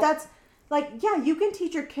work. And if that's, like, yeah, you can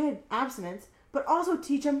teach your kid abstinence, but also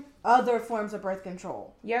teach them other forms of birth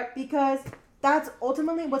control. Yep. Because that's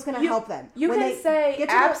ultimately what's going to help them. You When can they say get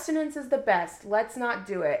to abstinence is the best. Let's not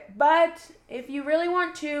do it. But if you really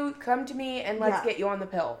want to, come to me and let's get you on the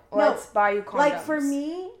pill. Let's buy you condoms. Like for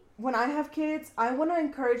me, when I have kids, I want to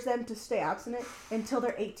encourage them to stay abstinent until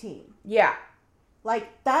they're 18. Yeah.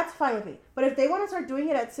 Like, that's fine with me. But if they want to start doing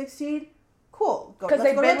it at 16, cool. Because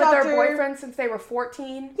they've been with their boyfriend since they were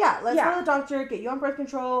 14. Yeah, let's go to the doctor, get you on birth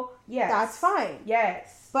control. Yes. That's fine.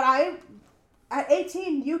 Yes. But at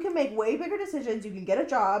 18, you can make way bigger decisions. You can get a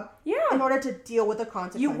job in order to deal with the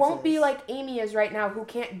consequences. You won't be like Amy is right now, who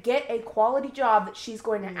can't get a quality job that she's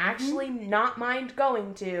going to actually not mind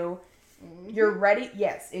going to. You're ready?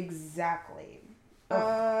 Yes, exactly.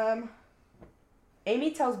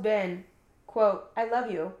 Amy tells Ben, quote, I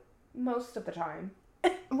love you most of the time.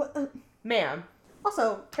 Ma'am.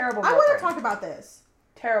 Also, terrible girlfriend. I want to talk about this.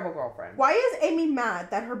 Terrible girlfriend. Why is Amy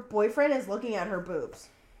mad that her boyfriend is looking at her boobs?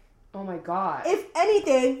 Oh my god. If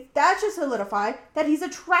anything, that should solidify that he's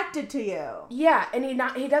attracted to you. Yeah, and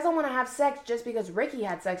he doesn't want to have sex just because Ricky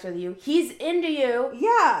had sex with you. He's into you.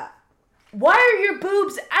 Yeah. Why are your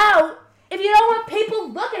boobs out if you don't want people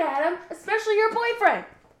looking at them, especially your boyfriend?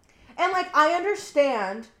 And like, I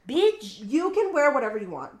understand. Bitch. You can wear whatever you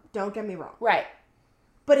want. Don't get me wrong. Right.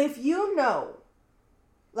 But if you know,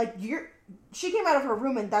 like, she came out of her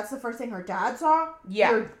room and that's the first thing her dad saw.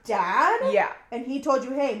 Yeah. Your dad? Yeah. And he told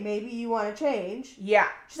you, hey, maybe you want to change. Yeah.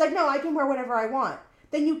 She's like, no, I can wear whatever I want.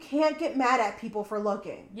 Then you can't get mad at people for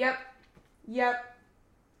looking. Yep.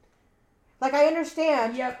 Like, I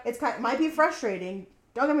understand. Yep. It might be frustrating.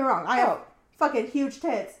 Don't get me wrong. I have fucking huge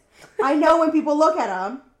tits. I know when people look at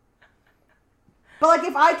them. But, like,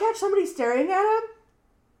 if I catch somebody staring at them,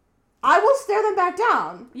 I will stare them back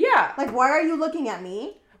down. Yeah. Like, why are you looking at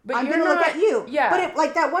me? But I'm going to look at you. Yeah. But,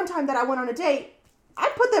 like, that one time that I went on a date,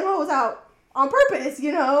 I put them hoes out on purpose,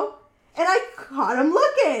 you know? And I caught them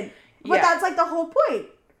looking. But that's, like, the whole point.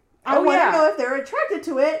 I want to know if they're attracted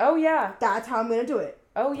to it. Oh, yeah. That's how I'm going to do it.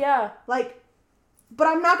 Oh, yeah. Like, but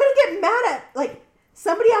I'm not going to get mad at, like,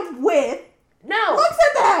 somebody I'm with. No. Looks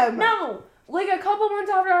at them. No. Like, a couple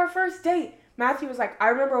months after our first date, Matthew was like, I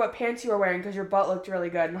remember what pants you were wearing because your butt looked really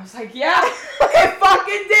good. And I was like, yeah, it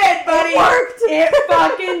fucking did, buddy. It worked. It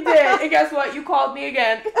fucking did. And guess what? You called me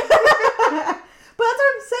again. But that's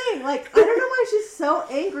what I'm saying. Like, I don't know why she's so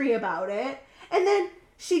angry about it. And then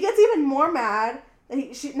she gets even more mad.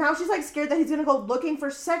 Now she's, like, scared that he's going to go looking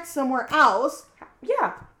for sex somewhere else.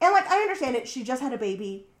 Yeah. And, like, I understand it. She just had a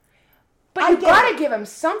baby. But you gotta give him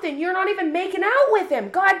something. You're not even making out with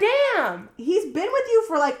him. God damn. He's been with you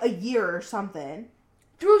for, like, a year or something.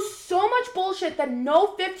 Through so much bullshit that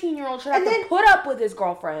no 15-year-old should have to put up with his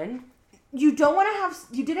girlfriend. You didn't want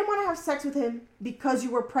to have sex with him because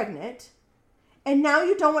you were pregnant. And now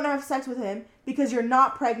you don't want to have sex with him because you're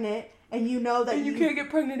not pregnant and you know that you can't get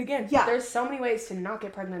pregnant again. Yeah. There's so many ways to not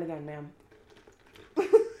get pregnant again, ma'am.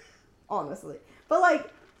 Honestly. But, like,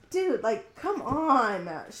 dude, like, come on.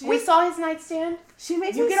 We saw his nightstand. She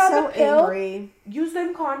makes me so angry. Use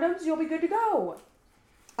them condoms, you'll be good to go.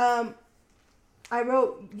 I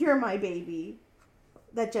wrote, you're my baby,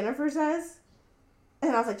 that Jennifer says.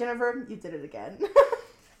 And I was like, Jennifer, you did it again.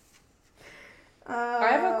 I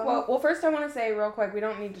have a quote. Well, first I want to say real quick, we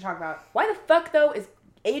don't need to talk about, why the fuck, though, is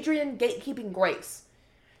Adrian gatekeeping Grace?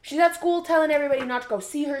 She's at school telling everybody not to go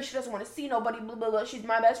see her. She doesn't want to see nobody, blah, blah, blah. She's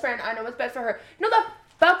my best friend. I know what's best for her. No, the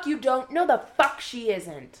fuck you don't. No, the fuck she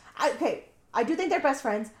isn't. Okay, I do think they're best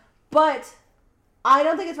friends, but I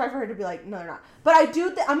don't think it's right for her to be like, no, they're not. But I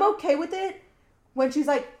do I'm okay with it when she's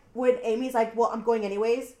like, when Amy's like, well, I'm going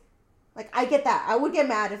anyways. Like, I get that. I would get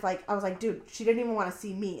mad if, like, I was like, dude, she didn't even want to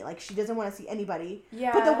see me. Like, she doesn't want to see anybody.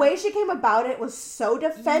 Yeah. But the way she came about it was so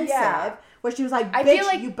defensive. Yeah. Where she was like, I bitch, feel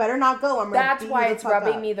like you better not go. That's why it's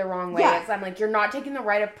rubbing me the wrong way. Yeah. It's, I'm like, you're not taking the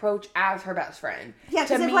right approach as her best friend. Yeah,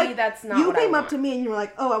 to me, like, that's not you what I came want. up to me and you were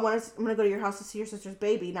like, oh, I'm going to go to your house to see your sister's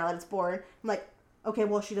baby now that it's born. I'm like, okay,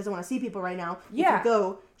 well, she doesn't want to see people right now. Yeah. If you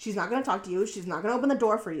go, she's not going to talk to you. She's not going to open the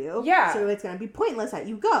door for you. Yeah. So it's going to be pointless that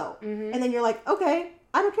you go. Mm-hmm. And then you're like, okay,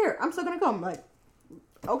 I don't care. I'm still going to go. I'm like,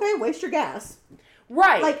 okay, waste your gas.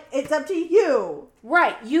 Right. Like, it's up to you.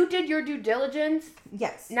 Right. You did your due diligence.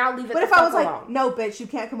 Yes. Now leave it But the if I was fuck like, alone. no, bitch, you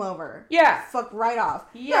can't come over. Yeah. Fuck right off.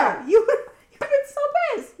 Yeah. No, you've been so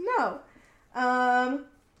pissed. No.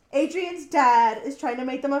 Adrian's dad is trying to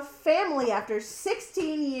make them a family after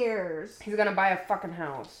 16 years. He's gonna buy a fucking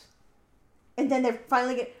house. And then they're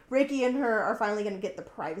finally Ricky and her are finally gonna get the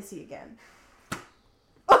privacy again.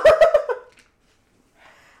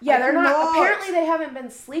 Yeah, they're not. Apparently, they haven't been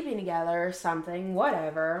sleeping together or something.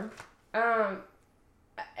 Whatever.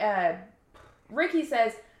 Ricky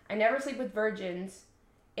says, "I never sleep with virgins."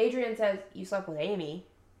 Adrian says, "You slept with Amy."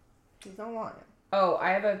 He don't want him. Oh, I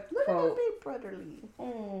have a Look quote. at me, brotherly.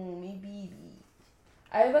 Oh, me baby.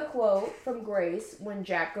 I have a quote from Grace when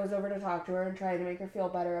Jack goes over to talk to her and trying to make her feel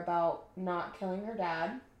better about not killing her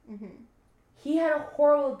dad. Mm-hmm. He had a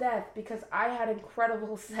horrible death because I had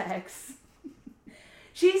incredible sex.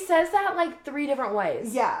 She says that like 3 different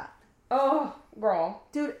ways. Yeah. Oh, girl.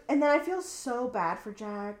 Dude, and then I feel so bad for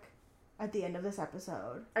Jack at the end of this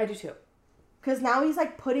episode. I do too. Because now he's,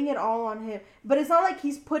 like, putting it all on him. But it's not like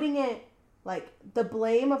he's putting it, like, the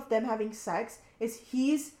blame of them having sex is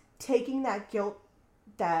he's taking that guilt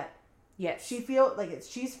that Yes. she's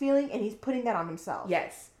feeling, and he's putting that on himself.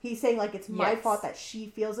 Yes. He's saying, like, it's my Yes. fault that she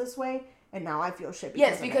feels this way, and now I feel shit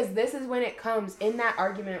Yes, of because it. this is when it comes, in that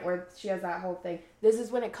argument where she has that whole thing, this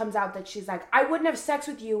is when it comes out that she's like, I wouldn't have sex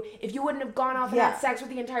with you if you wouldn't have gone off and had sex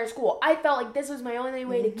with the entire school. I felt like this was my only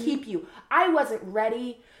way to keep you. I wasn't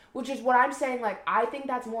ready, which is what I'm saying, like, I think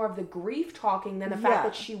that's more of the grief talking than the fact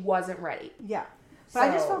that she wasn't ready. Yeah. But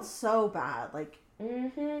I just felt so bad. Like,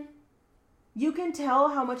 you can tell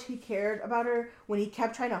how much he cared about her when he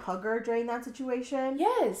kept trying to hug her during that situation.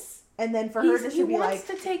 Yes. And then for her just to be like... He wants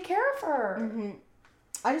to take care of her. Mm-hmm.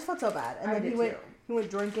 I just felt so bad. And then he went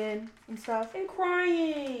drinking and stuff. And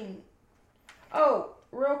crying. Oh,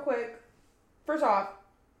 real quick. First off,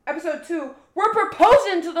 episode 2, we're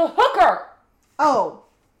proposing to the hooker. Oh,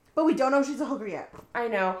 but we don't know if she's a hooker yet. I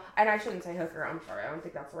know. And I shouldn't say hooker. I'm sorry. I don't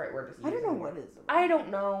think that's the right word to use. I don't know what is. I don't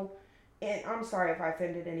know. And I'm sorry if I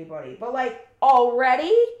offended anybody. But, like,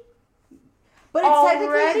 already? But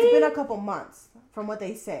technically it's been a couple months from what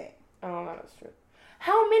they say. Oh, that is true.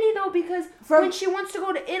 How many, though? Because when she wants to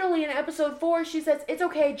go to Italy in episode 4, she says, it's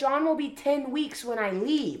okay, John will be 10 weeks when I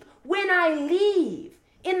leave. When I leave!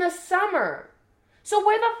 In the summer. So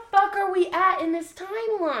where the fuck are we at in this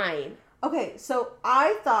timeline? Okay, so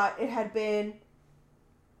I thought it had been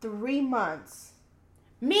 3 months.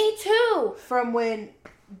 Me too! From when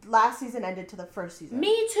last season ended to the first season.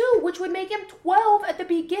 Me too, which would make him 12 at the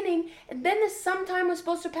beginning, and then the sometime was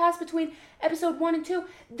supposed to pass between episode 1 and 2.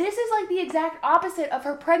 This is like the exact opposite of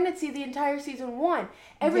her pregnancy the entire season 1.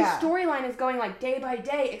 Every storyline is going like day by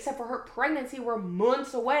day, except for her pregnancy, we're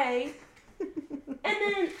months away. And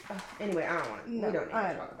then, anyway, I don't want to, we don't need to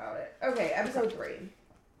talk about it. Okay, episode 3.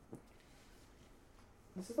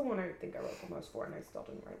 This is the one I think I wrote the most for, and I still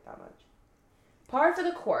didn't write that much. Par for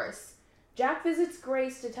the course. Jack visits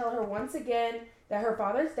Grace to tell her once again that her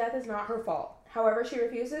father's death is not her fault. However, she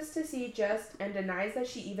refuses to see Just and denies that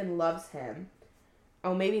she even loves him.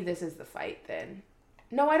 Oh, maybe this is the fight then.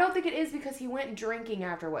 No, I don't think it is because he went drinking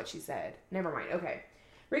after what she said. Never mind. Okay.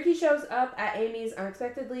 Ricky shows up at Amy's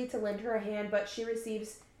unexpectedly to lend her a hand, but she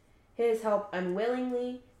receives his help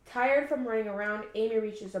unwillingly. Tired from running around, Amy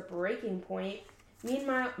reaches a breaking point.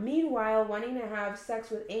 Meanwhile, wanting to have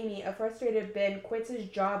sex with Amy, a frustrated Ben quits his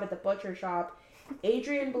job at the butcher shop.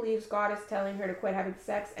 Adrian believes God is telling her to quit having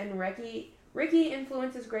sex, and Ricky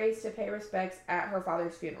influences Grace to pay respects at her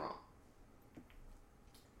father's funeral.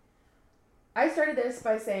 I started this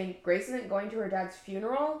by saying Grace isn't going to her dad's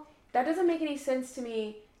funeral. That doesn't make any sense to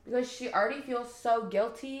me because she already feels so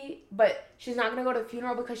guilty, but she's not going to go to the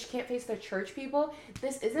funeral because she can't face the church people.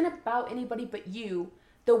 This isn't about anybody but you.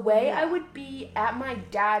 The way I would be at my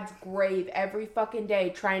dad's grave every fucking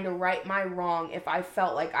day trying to right my wrong if I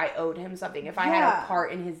felt like I owed him something, if I had a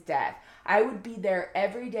part in his death. I would be there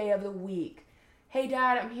every day of the week. Hey,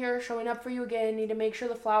 Dad, I'm here showing up for you again. Need to make sure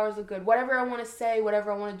the flowers look good. Whatever I want to say,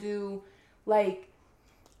 whatever I want to do. Like,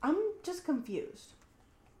 I'm just confused.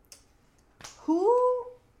 Who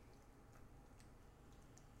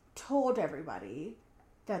told everybody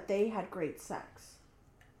that they had great sex?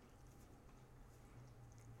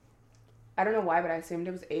 I don't know why, but I assumed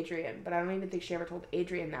it was Adrian. But I don't even think she ever told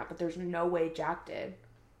Adrian that. But there's no way Jack did.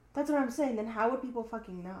 That's what I'm saying. Then how would people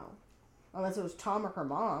fucking know? Unless it was Tom or her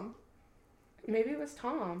mom. Maybe it was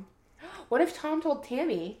Tom. What if Tom told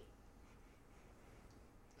Tammy?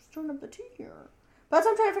 Stirring up the tea here. But that's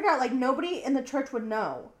what I'm trying to figure out. Like, nobody in the church would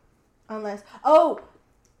know. Unless... Oh!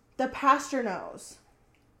 The pastor knows.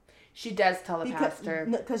 She does tell the pastor.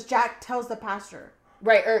 Because Jack tells the pastor.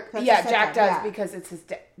 Right, Jack does because it's his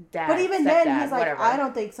dad. But even then, he's like, whatever. I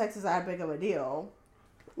don't think sex is that big of a deal.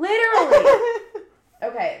 Literally.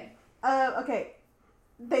 Okay. Okay.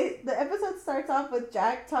 The episode starts off with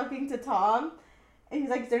Jack talking to Tom, and he's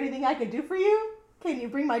like, is there anything I can do for you? Can you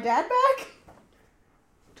bring my dad back?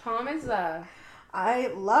 Tom is I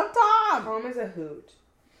love Tom. Tom is a hoot.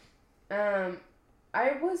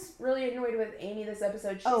 I was really annoyed with Amy this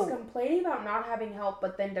episode. She's complaining about not having help,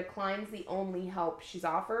 but then declines the only help she's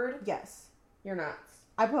offered. Yes. You're nuts.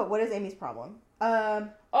 I put, what is Amy's problem?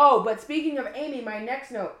 Oh, but speaking of Amy, my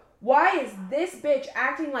next note. Why is this bitch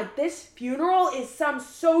acting like this funeral is some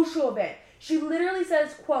social event? She literally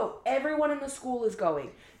says, quote, everyone in the school is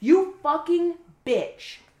going. You fucking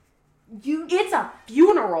bitch. It's a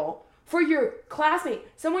funeral for your classmate.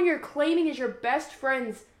 Someone you're claiming is your best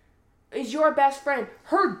friend.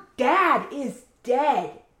 Her dad is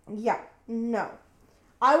dead. Yeah, no.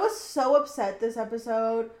 I was so upset this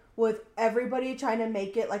episode with everybody trying to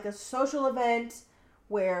make it like a social event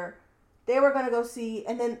where they were going to go see,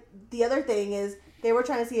 and then the other thing is they were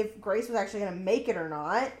trying to see if Grace was actually going to make it or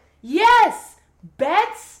not. Yes!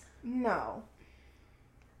 Bets? No.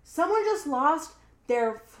 Someone just lost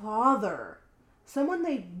their father. Someone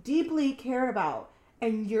they deeply cared about.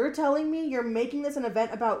 And you're telling me you're making this an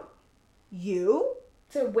event about you?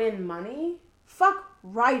 To win money? Fuck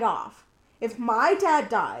right off. If my dad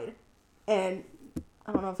died, and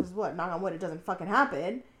I don't know if it's knock on wood, it doesn't fucking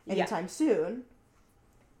happen anytime soon.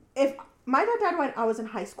 If my dad died when I was in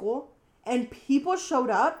high school and people showed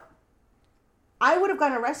up, I would have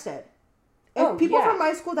gotten arrested. If people from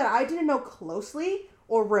my school that I didn't know closely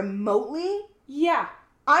or remotely,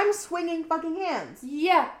 I'm swinging fucking hands.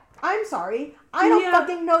 Yeah. I'm sorry. I don't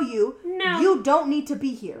fucking know you. No. You don't need to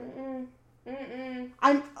be here.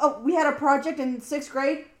 Mm-mm. We had a project in 6th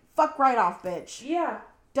grade. Fuck right off, bitch. Yeah.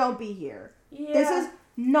 Don't be here. Yeah. This is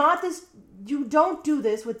not this. You don't do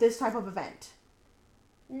this with this type of event.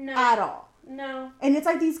 No. At all. No. And it's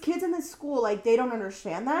like these kids in this school, like, they don't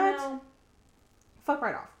understand that. No. Fuck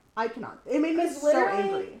right off. I cannot. It made me so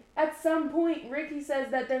angry. At some point, Ricky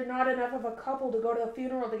says that they're not enough of a couple to go to the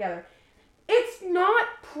funeral together. It's not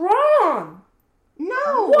prom!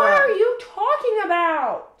 No! What are you talking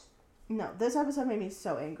about? No, this episode made me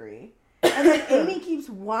so angry. And then Amy keeps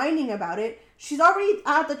whining about it. She's already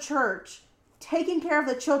at the church, taking care of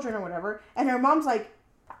the children or whatever, and her mom's like,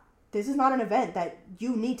 this is not an event that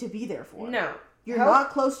you need to be there for. No. You're not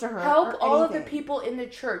close to her. Help all of the people in the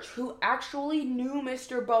church who actually knew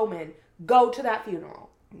Mr. Bowman go to that funeral.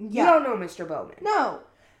 Yeah. You don't know Mr. Bowman. No.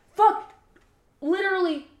 Fuck.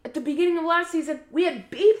 Literally, at the beginning of last season, we had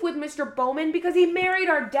beef with Mr. Bowman because he married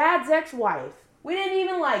our dad's ex-wife. We didn't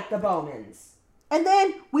even like the Bowmans. And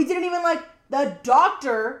then we didn't even like the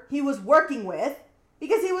doctor he was working with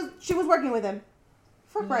because she was working with him.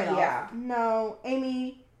 Fuck right off. No,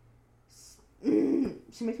 Amy.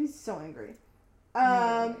 She makes me so angry.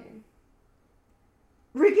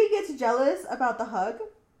 Ricky gets jealous about the hug.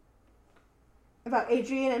 About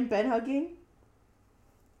Adrian and Ben hugging.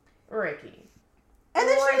 Ricky. And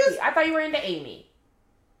then Ricky. I thought you were into Amy.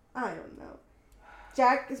 I don't know.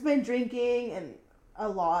 Jack has been drinking and a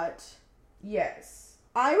lot. Yes.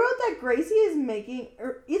 I wrote that Gracie is making,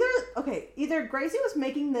 either Gracie was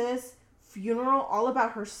making this funeral all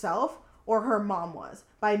about herself or her mom was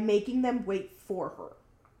by making them wait for her.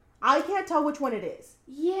 I can't tell which one it is.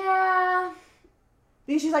 Yeah.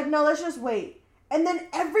 Because she's like, no, let's just wait. And then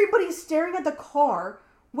everybody's staring at the car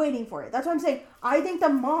waiting for it. That's what I'm saying. I think the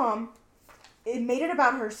mom, made it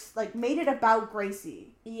about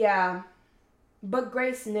Gracie. Yeah. But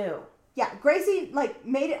Grace knew. Yeah, Gracie,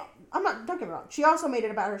 made it, don't get me wrong. She also made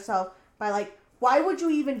it about herself by, why would you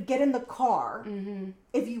even get in the car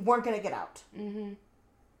if you weren't going to get out? Mm-hmm.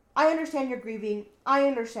 I understand you're grieving. I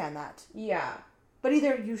understand that. Yeah. But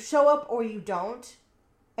either you show up or you don't.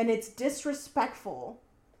 And it's disrespectful.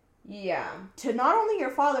 Yeah. To not only your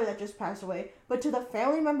father that just passed away, but to the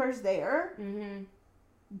family members there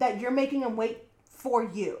that you're making them wait for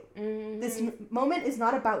you. Mm-hmm. This moment is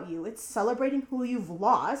not about you. It's celebrating who you've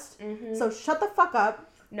lost. Mm-hmm. So shut the fuck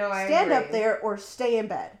up. No, I Stand agree. up there or stay in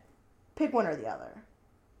bed. Pick one or the other.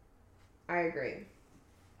 I agree.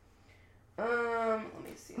 Let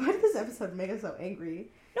me see. Why did this episode make us so angry?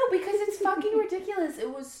 No, because it's fucking ridiculous. It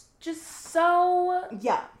was just so...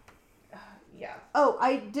 Yeah. Yeah. Oh,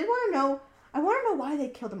 I want to know why they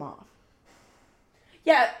killed him off.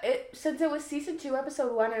 Yeah, since it was season 2,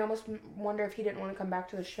 episode 1, I almost wonder if he didn't want to come back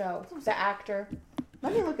to the show. The actor.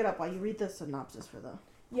 Let me look it up while you read the synopsis for the...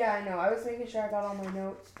 Yeah, I know. I was making sure I got all my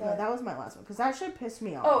notes. But... No, that was my last one, because that shit pissed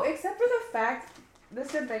me off. Oh, except for the fact... This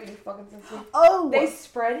didn't make any fucking sense to me. Oh! They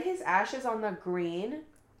spread his ashes on the green.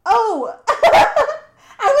 Oh!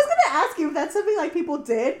 I was going to ask you if that's something people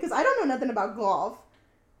did, because I don't know nothing about golf.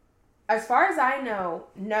 As far as I know,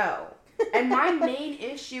 no. And my main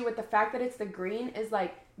issue with the fact that it's the green is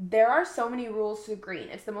there are so many rules to the green.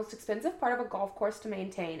 It's the most expensive part of a golf course to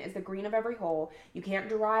maintain is the green of every hole. You can't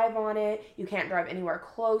drive on it. You can't drive anywhere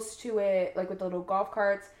close to it, with the little golf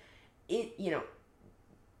carts.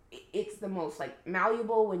 It's the most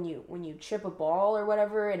malleable when you chip a ball or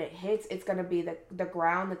whatever and it hits, it's going to be the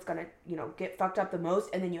ground that's going to, get fucked up the most.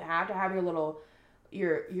 And then you have to have your little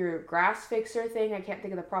your grass fixer thing. I can't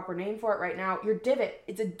think of the proper name for it right now. Your divot.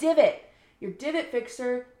 It's a divot. Your divot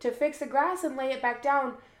fixer to fix the grass and lay it back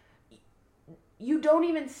down. You don't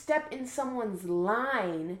even step in someone's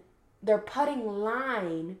line, their putting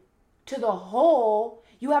line, to the hole.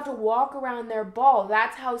 You have to walk around their ball.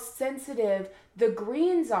 That's how sensitive the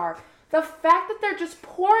greens are. The fact that they're just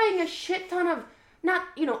pouring a shit ton of, not,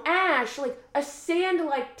 ash, like a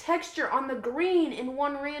sand-like texture on the green in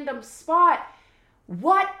one random spot.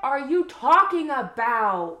 What are you talking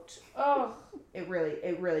about? Oh, it really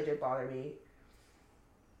did bother me.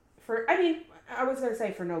 I was going to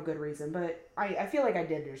say for no good reason, but I feel like I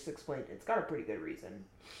did just explain it. It's got a pretty good reason.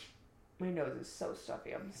 My nose is so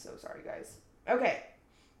stuffy. I'm so sorry, guys. Okay.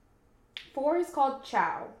 4 is called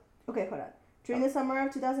Chow. Okay, hold on. During the summer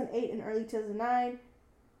of 2008 and early 2009,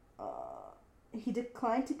 he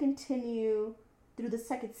declined to continue through the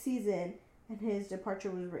second season, and his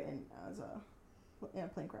departure was written as a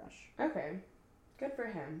plane crash. Okay. Good for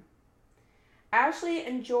him. Ashley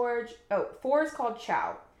and George... 4 is called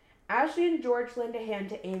Chow. Ashley and George lend a hand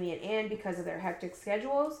to Amy and Anne because of their hectic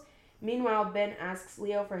schedules. Meanwhile, Ben asks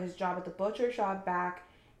Leo for his job at the butcher shop back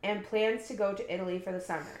and plans to go to Italy for the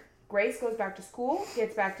summer. Grace goes back to school,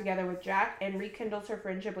 gets back together with Jack, and rekindles her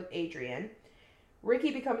friendship with Adrian.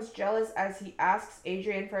 Ricky becomes jealous as he asks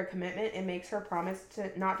Adrian for a commitment and makes her promise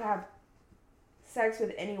not to have sex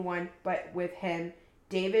with anyone but with him.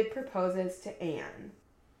 David proposes to Anne.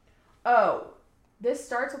 Oh, this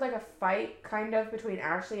starts with like a fight kind of between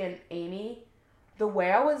Ashley and Amy. The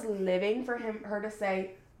way I was living for her to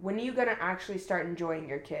say, when are you going to actually start enjoying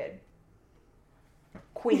your kid?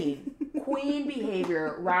 Queen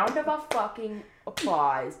behavior. Round of a fucking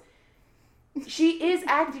applause. She is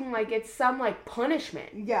acting like it's some like punishment.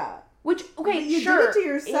 Yeah. Which, okay, you sure, did it to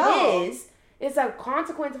yourself. It is. It's a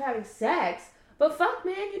consequence of having sex. But fuck,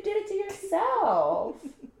 man, you did it to yourself.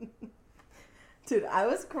 Dude, I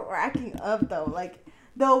was cracking up though. Like,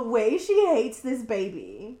 the way she hates this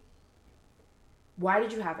baby. Why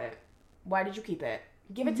did you have it? Why did you keep it?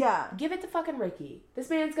 Give it to fucking Ricky. This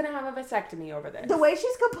man's gonna have a vasectomy over this. The way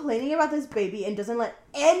she's complaining about this baby and doesn't let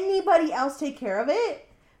anybody else take care of it.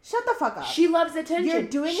 Shut the fuck up. She loves attention. You're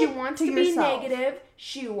doing she it wants to to yourself. be negative.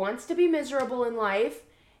 She wants to be miserable in life.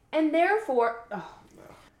 And therefore,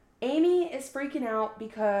 Amy is freaking out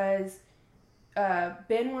because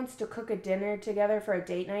Ben wants to cook a dinner together for a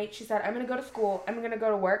date night. She said, I'm going to go to school, I'm going to go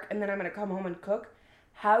to work, and then I'm going to come home and cook.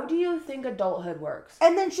 How do you think adulthood works?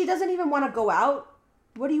 And then she doesn't even want to go out.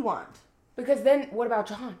 What do you want? Because then, what about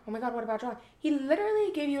John? Oh my God, what about John? He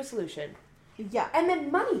literally gave you a solution. Yeah. And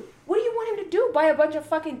then money. What do you want him to do? Buy a bunch of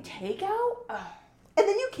fucking takeout? Ugh. And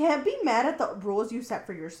then you can't be mad at the rules you set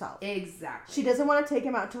for yourself. Exactly. She doesn't want to take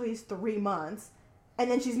him out till he's 3 months.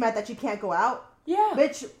 And then she's mad that she can't go out. Yeah.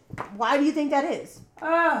 Bitch, why do you think that is?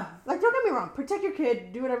 Ugh. Like, don't get me wrong. Protect your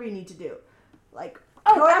kid. Do whatever you need to do. Like,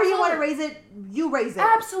 Oh, however absolutely. you want to raise it, you raise it.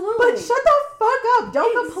 Absolutely. But shut the fuck up.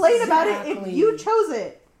 Don't complain about it if Exactly. you chose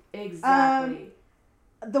it. Exactly.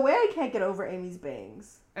 The way I can't get over Amy's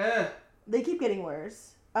bangs. Ugh. They keep getting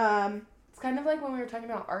worse. It's kind of like when we were talking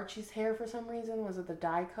about Archie's hair for some reason. Was it the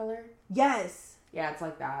dye color? Yes. Yeah, it's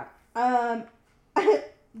like that.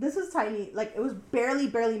 This was tiny. Like, it was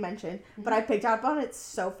barely mentioned. But I picked up on it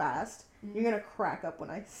so fast. You're going to crack up when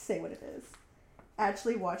I say what it is.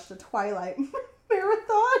 Actually watched the Twilight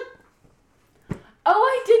marathon. Oh,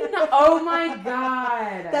 I did not. Oh my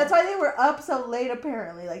God. That's why they were up so late,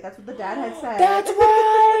 apparently. Like, that's what the dad had said. That's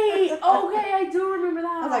right. Okay, I do remember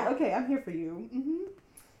that. I was like, okay, I'm here for you.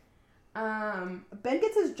 Ben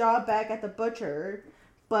gets his job back at the butcher,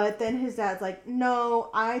 but then his dad's like,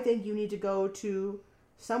 no, I think you need to go to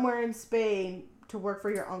somewhere in Spain to work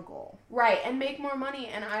for your uncle. Right, and make more money.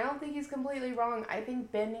 And I don't think he's completely wrong. I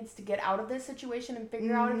think Ben needs to get out of this situation and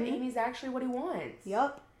figure out if Amy's actually what he wants.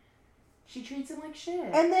 Yep. She treats him like shit.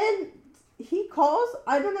 And then he calls.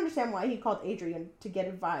 I don't understand why he called Adrian to get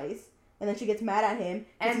advice. And then she gets mad at him.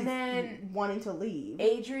 And then wanting to leave.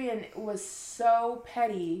 Adrian was so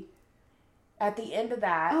petty at the end of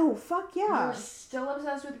that. Oh, fuck yeah. You're still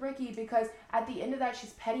obsessed with Ricky because at the end of that,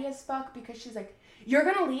 she's petty as fuck because she's like, you're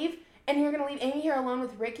going to leave and you're going to leave Amy here alone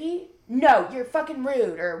with Ricky? No, you're fucking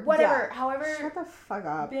rude or whatever. Yeah. However. Shut the fuck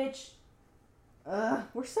up. Bitch.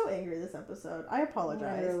 We're so angry this episode. I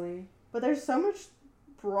apologize. Literally. But there's so much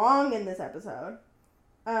wrong in this episode.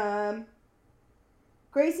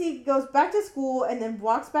 Gracie goes back to school and then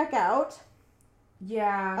walks back out.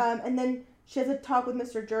 Yeah. And then she has a talk with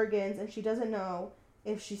Mr. Jurgens and she doesn't know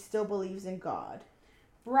if she still believes in God.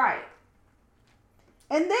 Right.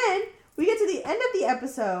 And then we get to the end of the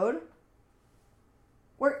episode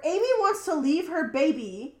where Amy wants to leave her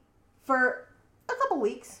baby for a couple couple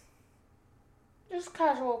weeks. Just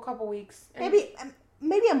casual couple weeks. And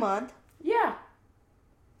Maybe a month. yeah.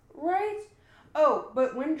 Right? Oh,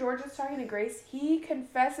 but when George is talking to Grace, he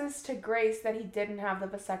confesses to Grace that he didn't have the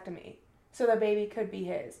vasectomy. So the baby could be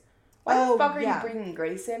his. Why the fuck are you bringing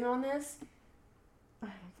Grace in on this?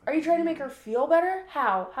 Are you trying to make her feel better?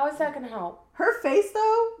 How? How is that going to help? Her face,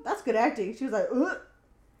 though, that's good acting. She was like, ugh.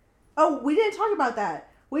 Oh, we didn't talk about that.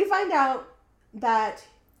 We find out that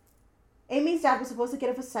Amy's dad was supposed to get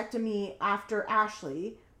a vasectomy after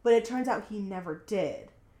Ashley, but it turns out he never did.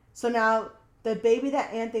 So now the baby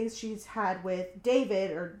that Anne thinks she's had with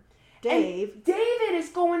David, or Dave. And David is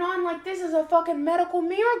going on like this is a fucking medical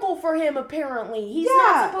miracle for him, apparently. He's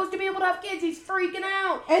not supposed to be able to have kids. He's freaking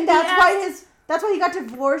out. And that's why he got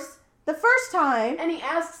divorced the first time. And he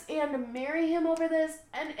asks Anne to marry him over this.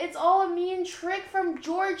 And it's all a mean trick from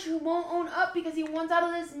George, who won't own up because he wants out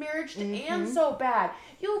of this marriage to Anne so bad.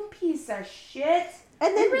 You piece of shit.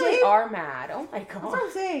 And then really are mad. Oh my God. That's what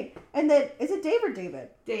I'm saying. And then, is it Dave or David?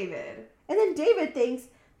 David. And then David thinks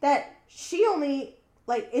that she only,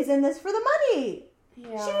 is in this for the money.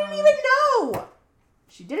 Yeah. She didn't even know.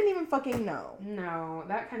 She didn't even fucking know. No,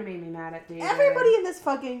 that kind of made me mad at David. Everybody in this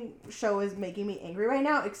fucking show is making me angry right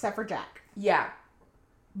now, except for Jack. Yeah.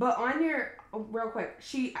 But real quick,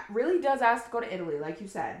 she really does ask to go to Italy, like you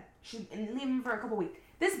said. And leave him for a couple weeks.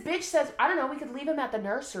 This bitch says, I don't know, we could leave him at the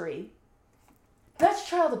nursery. That's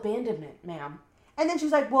child abandonment, ma'am. And then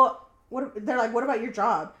she's like, well, they're like, what about your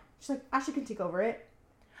job? She's like, Ashley can take over it.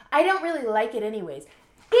 I don't really like it anyways.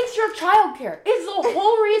 It's your childcare. It's the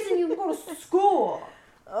whole reason you go to school.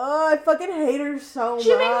 Oh, I fucking hate her so much.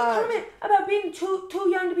 She makes a comment about being too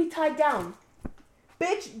young to be tied down.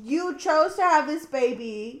 Bitch, you chose to have this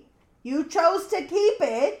baby. You chose to keep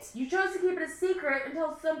it. You chose to keep it a secret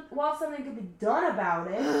while something could be done about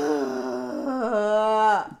it.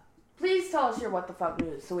 Please tell us your what the fuck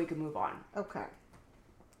news so we can move on. Okay.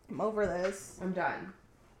 I'm over this. I'm done.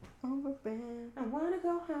 Over bed. I want to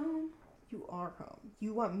go home. You are home.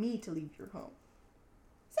 You want me to leave your home.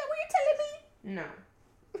 Is that what you're telling me? No.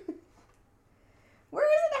 Where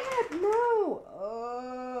is it at? No.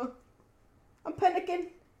 I'm panicking.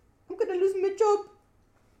 I'm gonna lose my job.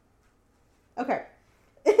 Okay.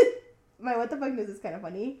 My what the fuck news is kind of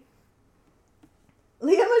funny.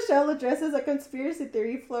 Leah Michelle addresses a conspiracy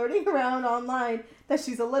theory floating around online that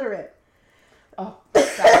she's illiterate. Oh,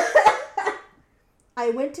 this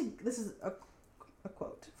is a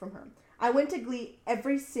quote from her. I went to Glee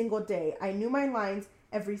every single day. I knew my lines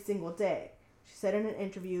every single day. She said in an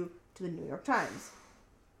interview to the New York Times.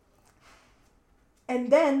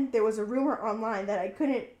 And then there was a rumor online that I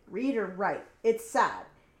couldn't read or write. It's sad.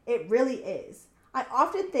 It really is. I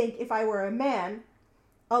often think if I were a man,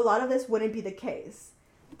 a lot of this wouldn't be the case.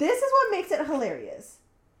 This is what makes it hilarious.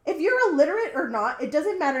 If you're illiterate or not, it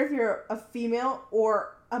doesn't matter if you're a female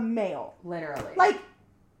or a male. Literally. Like,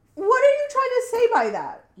 what are you trying to say by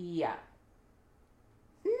that? Yeah.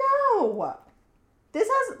 No. This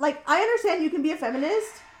has, I understand you can be a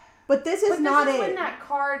feminist, but this is not it. When that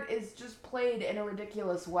card is just played in a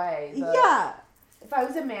ridiculous way. Yeah. If I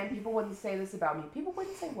was a man, people wouldn't say this about me. People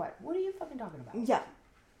wouldn't say what? What are you fucking talking about? Yeah.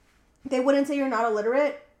 They wouldn't say you're not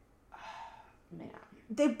illiterate. Man.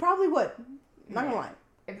 They probably would. Not gonna lie.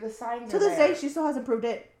 If the signs to this day, she still hasn't proved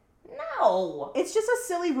it. No. It's just a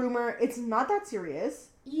silly rumor. It's not that serious.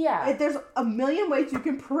 Yeah. There's a million ways you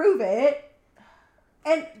can prove it.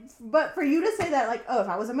 But for you to say that, if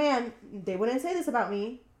I was a man, they wouldn't say this about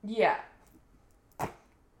me. Yeah.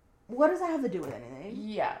 What does that have to do with anything?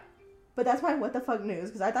 Yeah. But that's my what the fuck news,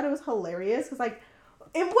 because I thought it was hilarious, because,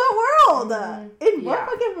 in what world? In what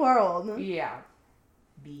fucking world? Yeah.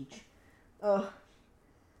 Beach. Ugh.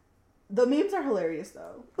 The memes are hilarious,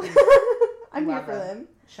 though. I'm here for them.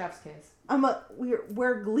 Chef's kiss.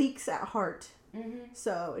 We're Gleeks at heart. Mm-hmm.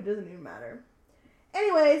 So it doesn't even matter.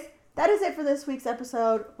 Anyways, that is it for this week's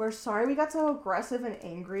episode. We're sorry we got so aggressive and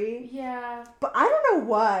angry. Yeah. But I don't know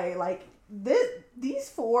why. These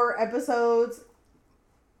 4 episodes,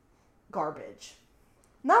 garbage.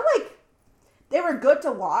 Not they were good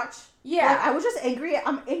to watch. Yeah. I was just angry.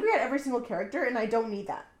 I'm angry at every single character, and I don't need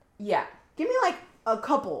that. Yeah. Give me a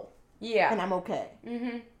couple. Yeah. And I'm okay.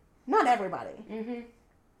 Mm-hmm. Not everybody. Mm-hmm. You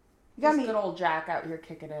got me. Good old Jack out here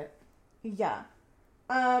kicking it. Yeah.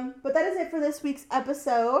 But that is it for this week's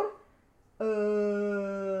episode.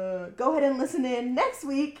 Go ahead and listen in next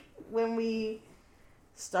week when we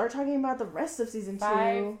start talking about the rest of season 2.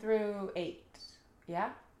 5 through 8. Yeah?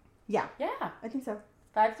 Yeah. Yeah. I think so.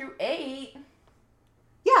 5 through 8.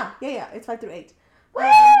 Yeah. It's 5 through 8.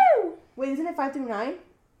 Woo! Wait, isn't it 5 through 9?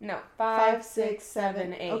 No. 5, 6,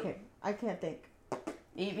 7, 8. Okay. I can't think.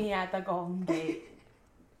 Meet me at the Golden Gate.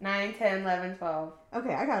 9, 10, 11, 12.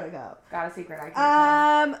 Okay, I gotta go. Got a secret. I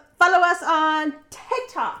can't tell. Follow us on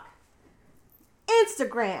TikTok,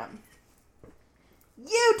 Instagram,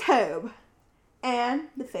 YouTube, and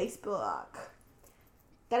the Facebook.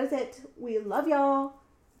 That is it. We love y'all.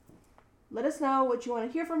 Let us know what you want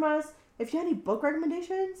to hear from us. If you have any book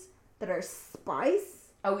recommendations that are spice.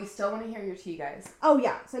 Oh, we still want to hear your tea, guys. Oh,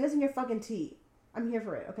 yeah. Send us in your fucking tea. I'm here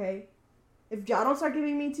for it, okay? If y'all don't start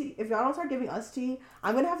giving me tea, if y'all don't start giving us tea,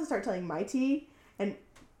 I'm going to have to start telling my tea. And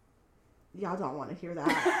y'all don't want to hear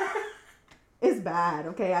that. It's bad,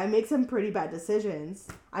 okay? I make some pretty bad decisions.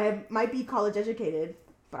 Might be college educated,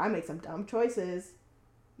 but I make some dumb choices.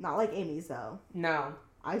 Not like Amy's, though. No.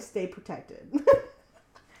 I stay protected.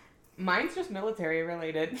 Mine's just military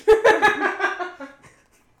related.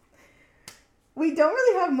 We don't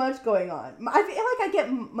really have much going on. I feel like I get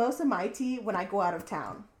most of my tea when I go out of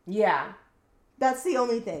town. Yeah. That's the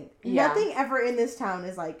only thing. Yeah. Nothing ever in this town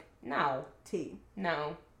is like No. tea.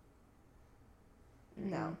 No.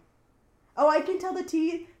 No. Oh, I can tell the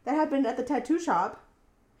tea that happened at the tattoo shop.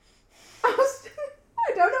 I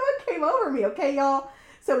don't know what came over me, okay, y'all?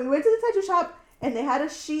 So we went to the tattoo shop, and they had a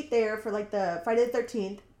sheet there for, like, the Friday the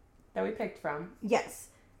 13th. That we picked from. Yes.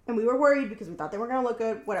 And we were worried because we thought they were going to look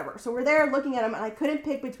good, whatever. So we're there looking at them, and I couldn't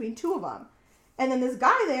pick between two of them. And then this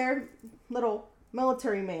guy there, little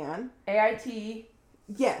military man. AIT.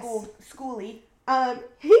 Yes. Schooly.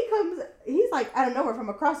 He's like, out of nowhere from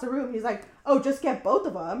across the room, he's like, oh, just get both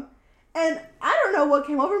of them. And I don't know what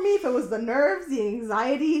came over me, if it was the nerves, the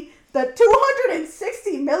anxiety, the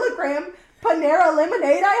 260 milligram Panera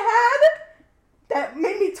lemonade I had that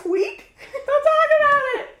made me tweak. Don't talk about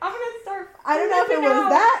it. I'm going to start. I don't know if it was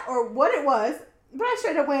that or what it was, but I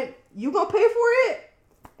straight up went, you gonna pay for it?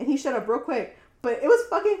 And he shut up real quick. But it was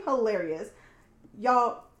fucking hilarious.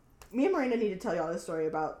 Y'all, me and Miranda need to tell y'all this story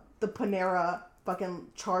about the Panera fucking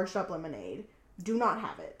charged up lemonade. Do not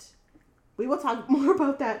have it. We will talk more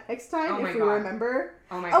about that next time if we remember.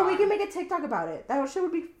 Oh my god. Oh, we can make a TikTok about it. That shit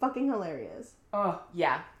would be fucking hilarious. Oh,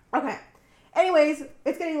 yeah. Okay. Anyways,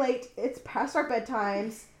 it's getting late. It's past our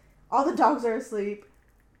bedtimes. All the dogs are asleep.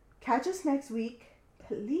 Catch us next week,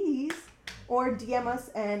 please. Or DM us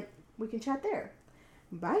and we can chat there.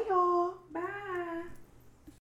 Bye, y'all. Bye.